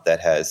right now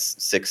that has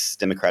 6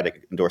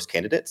 Democratic endorsed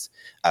candidates.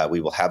 We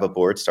will have a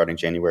board starting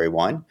January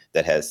 1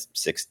 that has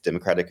 6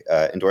 Democratic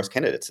endorsed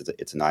candidates.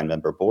 It's a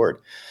 9-member board.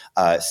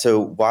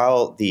 So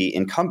while the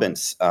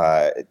incumbents,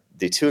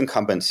 the 2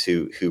 incumbents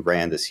who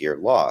ran this year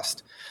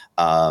lost,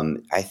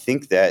 I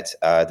think that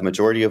the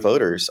majority of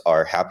voters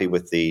are happy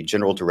with the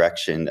general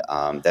direction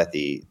that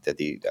the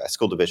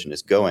school division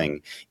is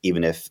going,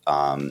 even if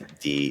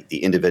the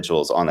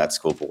individuals on that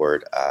school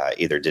board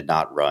either did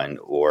not run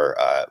or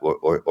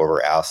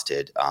were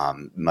ousted,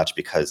 much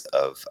because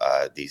of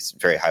these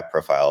very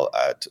high-profile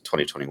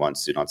 2021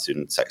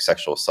 student-on-student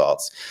sexual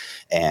assaults,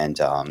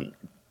 and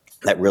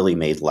that really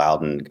made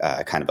Loudoun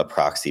kind of a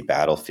proxy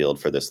battlefield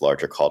for this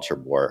larger culture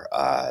war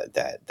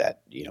that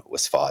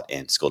was fought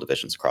in school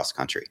divisions across the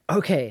country.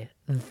 Okay,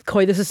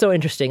 Coy, this is so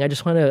interesting. I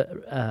just want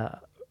to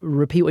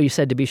repeat what you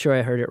said to be sure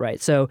I heard it right.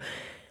 So,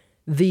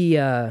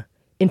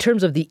 in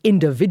terms of the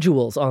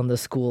individuals on the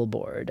school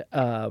board,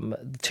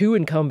 2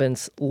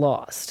 incumbents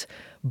lost.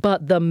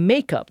 But the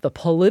makeup, the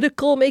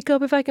political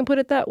makeup, if I can put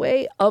it that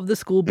way, of the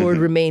school board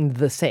remained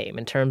the same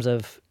in terms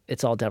of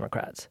it's all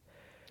Democrats.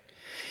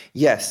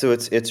 Yes, so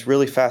it's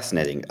really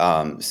fascinating.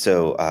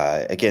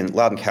 Again,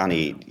 Loudoun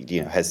County,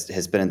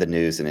 has been in the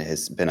news and it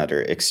has been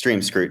under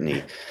extreme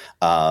scrutiny.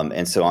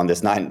 And so on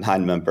this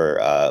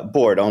nine-member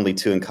board, only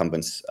 2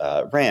 incumbents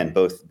ran,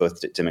 both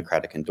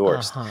Democratic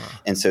endorsed.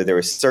 And so there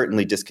was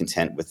certainly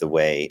discontent with the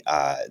way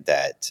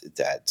that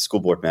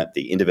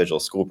the individual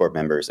school board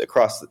members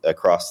across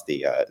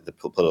the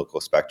political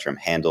spectrum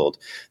handled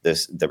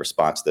the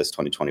response to this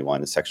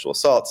 2021 sexual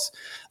assaults.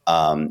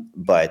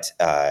 But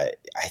I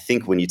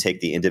think when you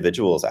take the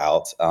individuals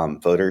out,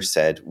 voters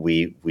said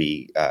we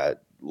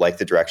like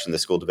the direction the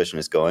school division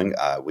is going.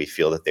 We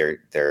feel that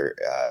they're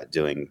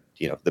doing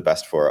the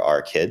best for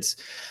our kids,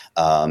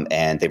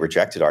 and they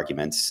rejected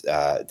arguments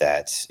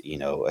that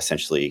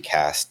essentially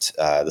cast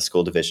the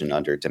school division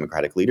under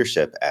Democratic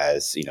leadership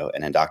as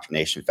an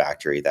indoctrination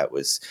factory that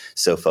was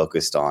so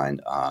focused on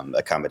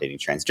accommodating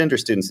transgender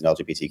students and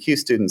LGBTQ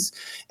students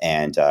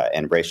and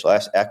racial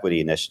equity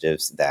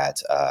initiatives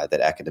that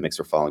academics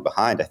were falling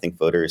behind. I think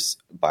voters,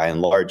 by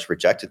and large,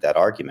 rejected that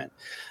argument.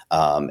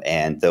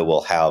 And though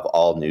we'll have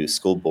all new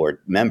school board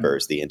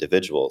members, the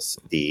individuals,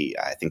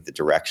 I think the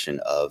direction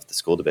of the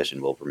school division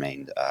will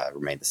remain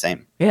the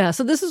same. Yeah,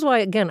 so this is why,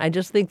 again, I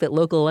just think that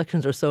local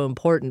elections are so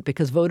important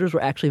because voters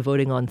were actually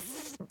voting on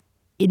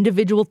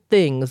individual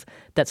things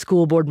that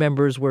school board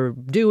members were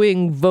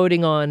doing,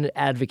 voting on,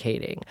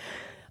 advocating.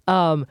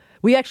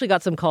 We actually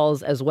got some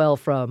calls as well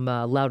from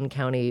Loudoun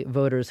County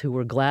voters who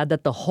were glad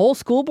that the whole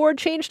school board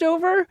changed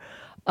over.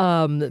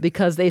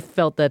 Because they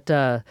felt that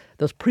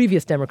those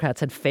previous Democrats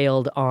had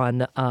failed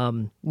on,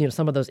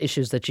 some of those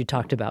issues that you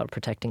talked about,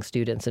 protecting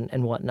students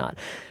and whatnot.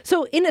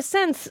 So in a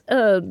sense,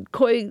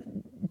 Coy,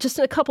 just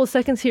in a couple of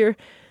seconds here,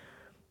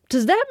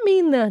 does that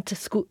mean that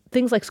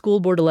things like school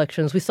board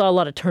elections, we saw a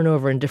lot of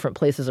turnover in different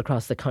places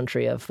across the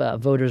country of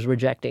voters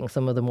rejecting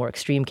some of the more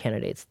extreme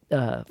candidates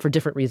for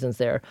different reasons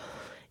there.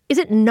 Is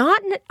it not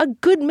a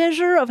good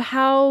measure of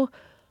how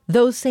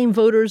those same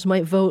voters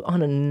might vote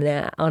on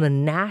a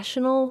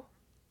national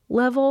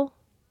level?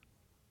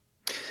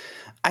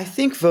 I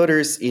think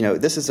voters,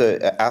 this is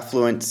an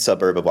affluent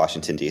suburb of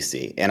Washington,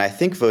 D.C., and I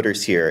think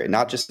voters here,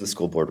 not just in the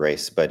school board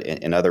race, but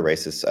in other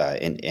races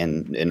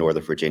in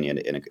Northern Virginia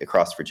and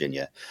across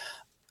Virginia,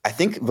 I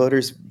think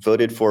voters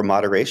voted for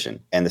moderation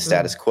and the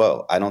status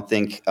quo. I don't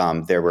think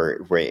there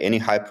were any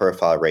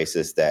high-profile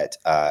races that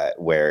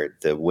where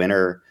the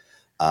winner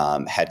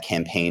had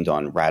campaigned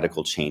on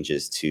radical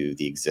changes to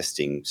the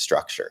existing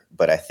structure.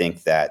 But I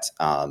think that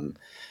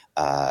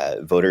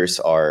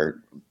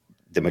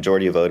the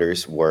majority of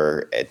voters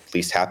were at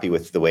least happy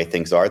with the way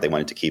things are. They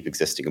wanted to keep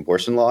existing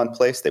abortion law in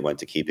place. They wanted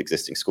to keep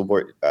existing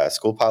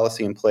school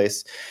policy in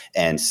place,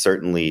 and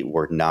certainly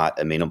were not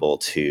amenable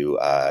to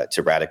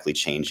radically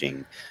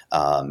changing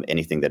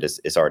anything that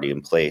is already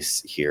in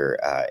place here,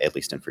 at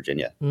least in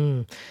Virginia.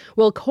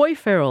 Well, Coy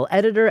Ferrell,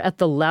 editor at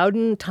the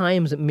Loudoun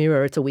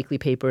Times-Mirror, it's a weekly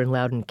paper in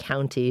Loudoun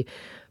County.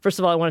 First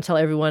of all, I want to tell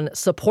everyone,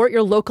 support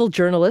your local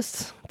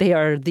journalists. They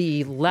are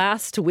the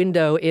last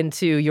window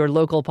into your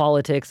local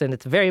politics, and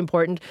it's very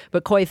important.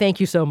 But Coy, thank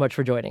you so much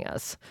for joining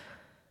us.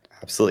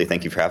 Absolutely.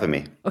 Thank you for having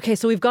me. Okay,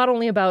 so we've got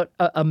only about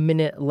a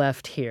minute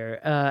left here.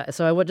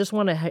 So I just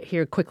want to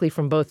hear quickly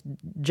from both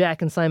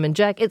Jack and Simon.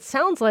 Jack, it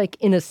sounds like,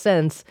 in a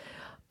sense,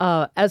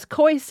 as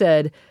Coy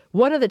said,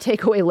 one of the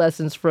takeaway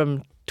lessons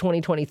from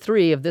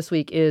 2023 of this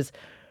week is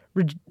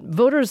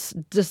voters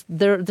just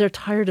they're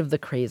tired of the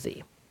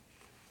crazy.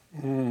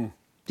 Do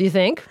you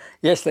think?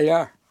 Yes, they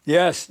are.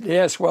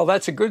 Yes. Well,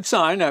 that's a good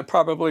sign,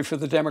 probably for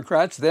the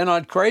Democrats. They're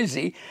not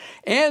crazy.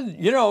 And,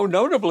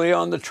 notably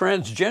on the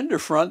transgender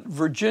front,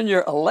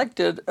 Virginia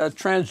elected a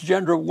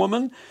transgender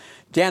woman,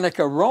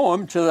 Danica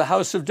Roem, to the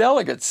House of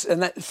Delegates,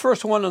 and that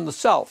first one in the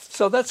South.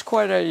 So that's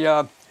quite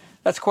a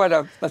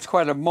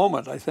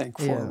moment, I think,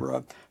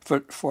 for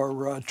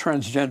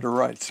transgender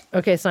rights.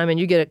 Okay, Simon,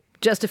 you get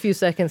just a few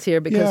seconds here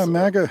because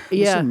MAGA.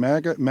 Listen,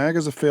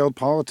 MAGA's a failed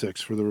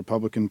politics for the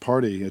Republican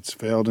Party. It's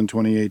failed in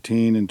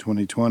 2018, in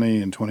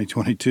 2020, in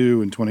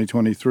 2022, in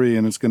 2023,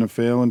 and it's going to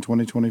fail in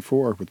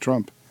 2024 with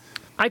Trump.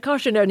 I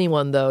caution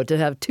anyone, though, to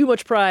have too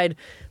much pride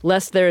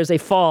lest there is a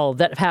fall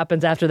that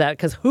happens after that,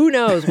 because who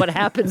knows what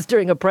happens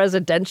during a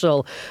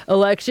presidential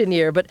election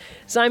year. But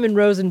Simon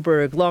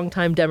Rosenberg,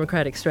 longtime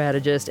Democratic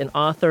strategist and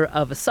author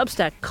of a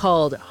Substack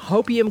called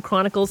Hopium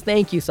Chronicles.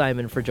 Thank you,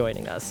 Simon, for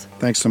joining us.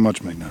 Thanks so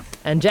much, Meghna.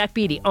 And Jack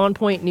Beatty, On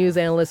Point news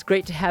analyst.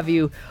 Great to have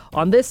you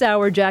on this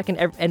hour, Jack.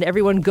 And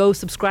everyone go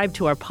subscribe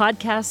to our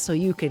podcast so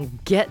you can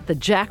get the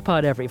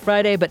jackpot every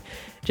Friday. But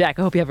Jack,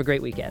 I hope you have a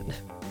great weekend.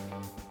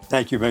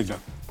 Thank you, Meghna.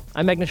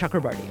 I'm Meghna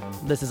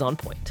Chakrabarti. This is On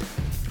Point.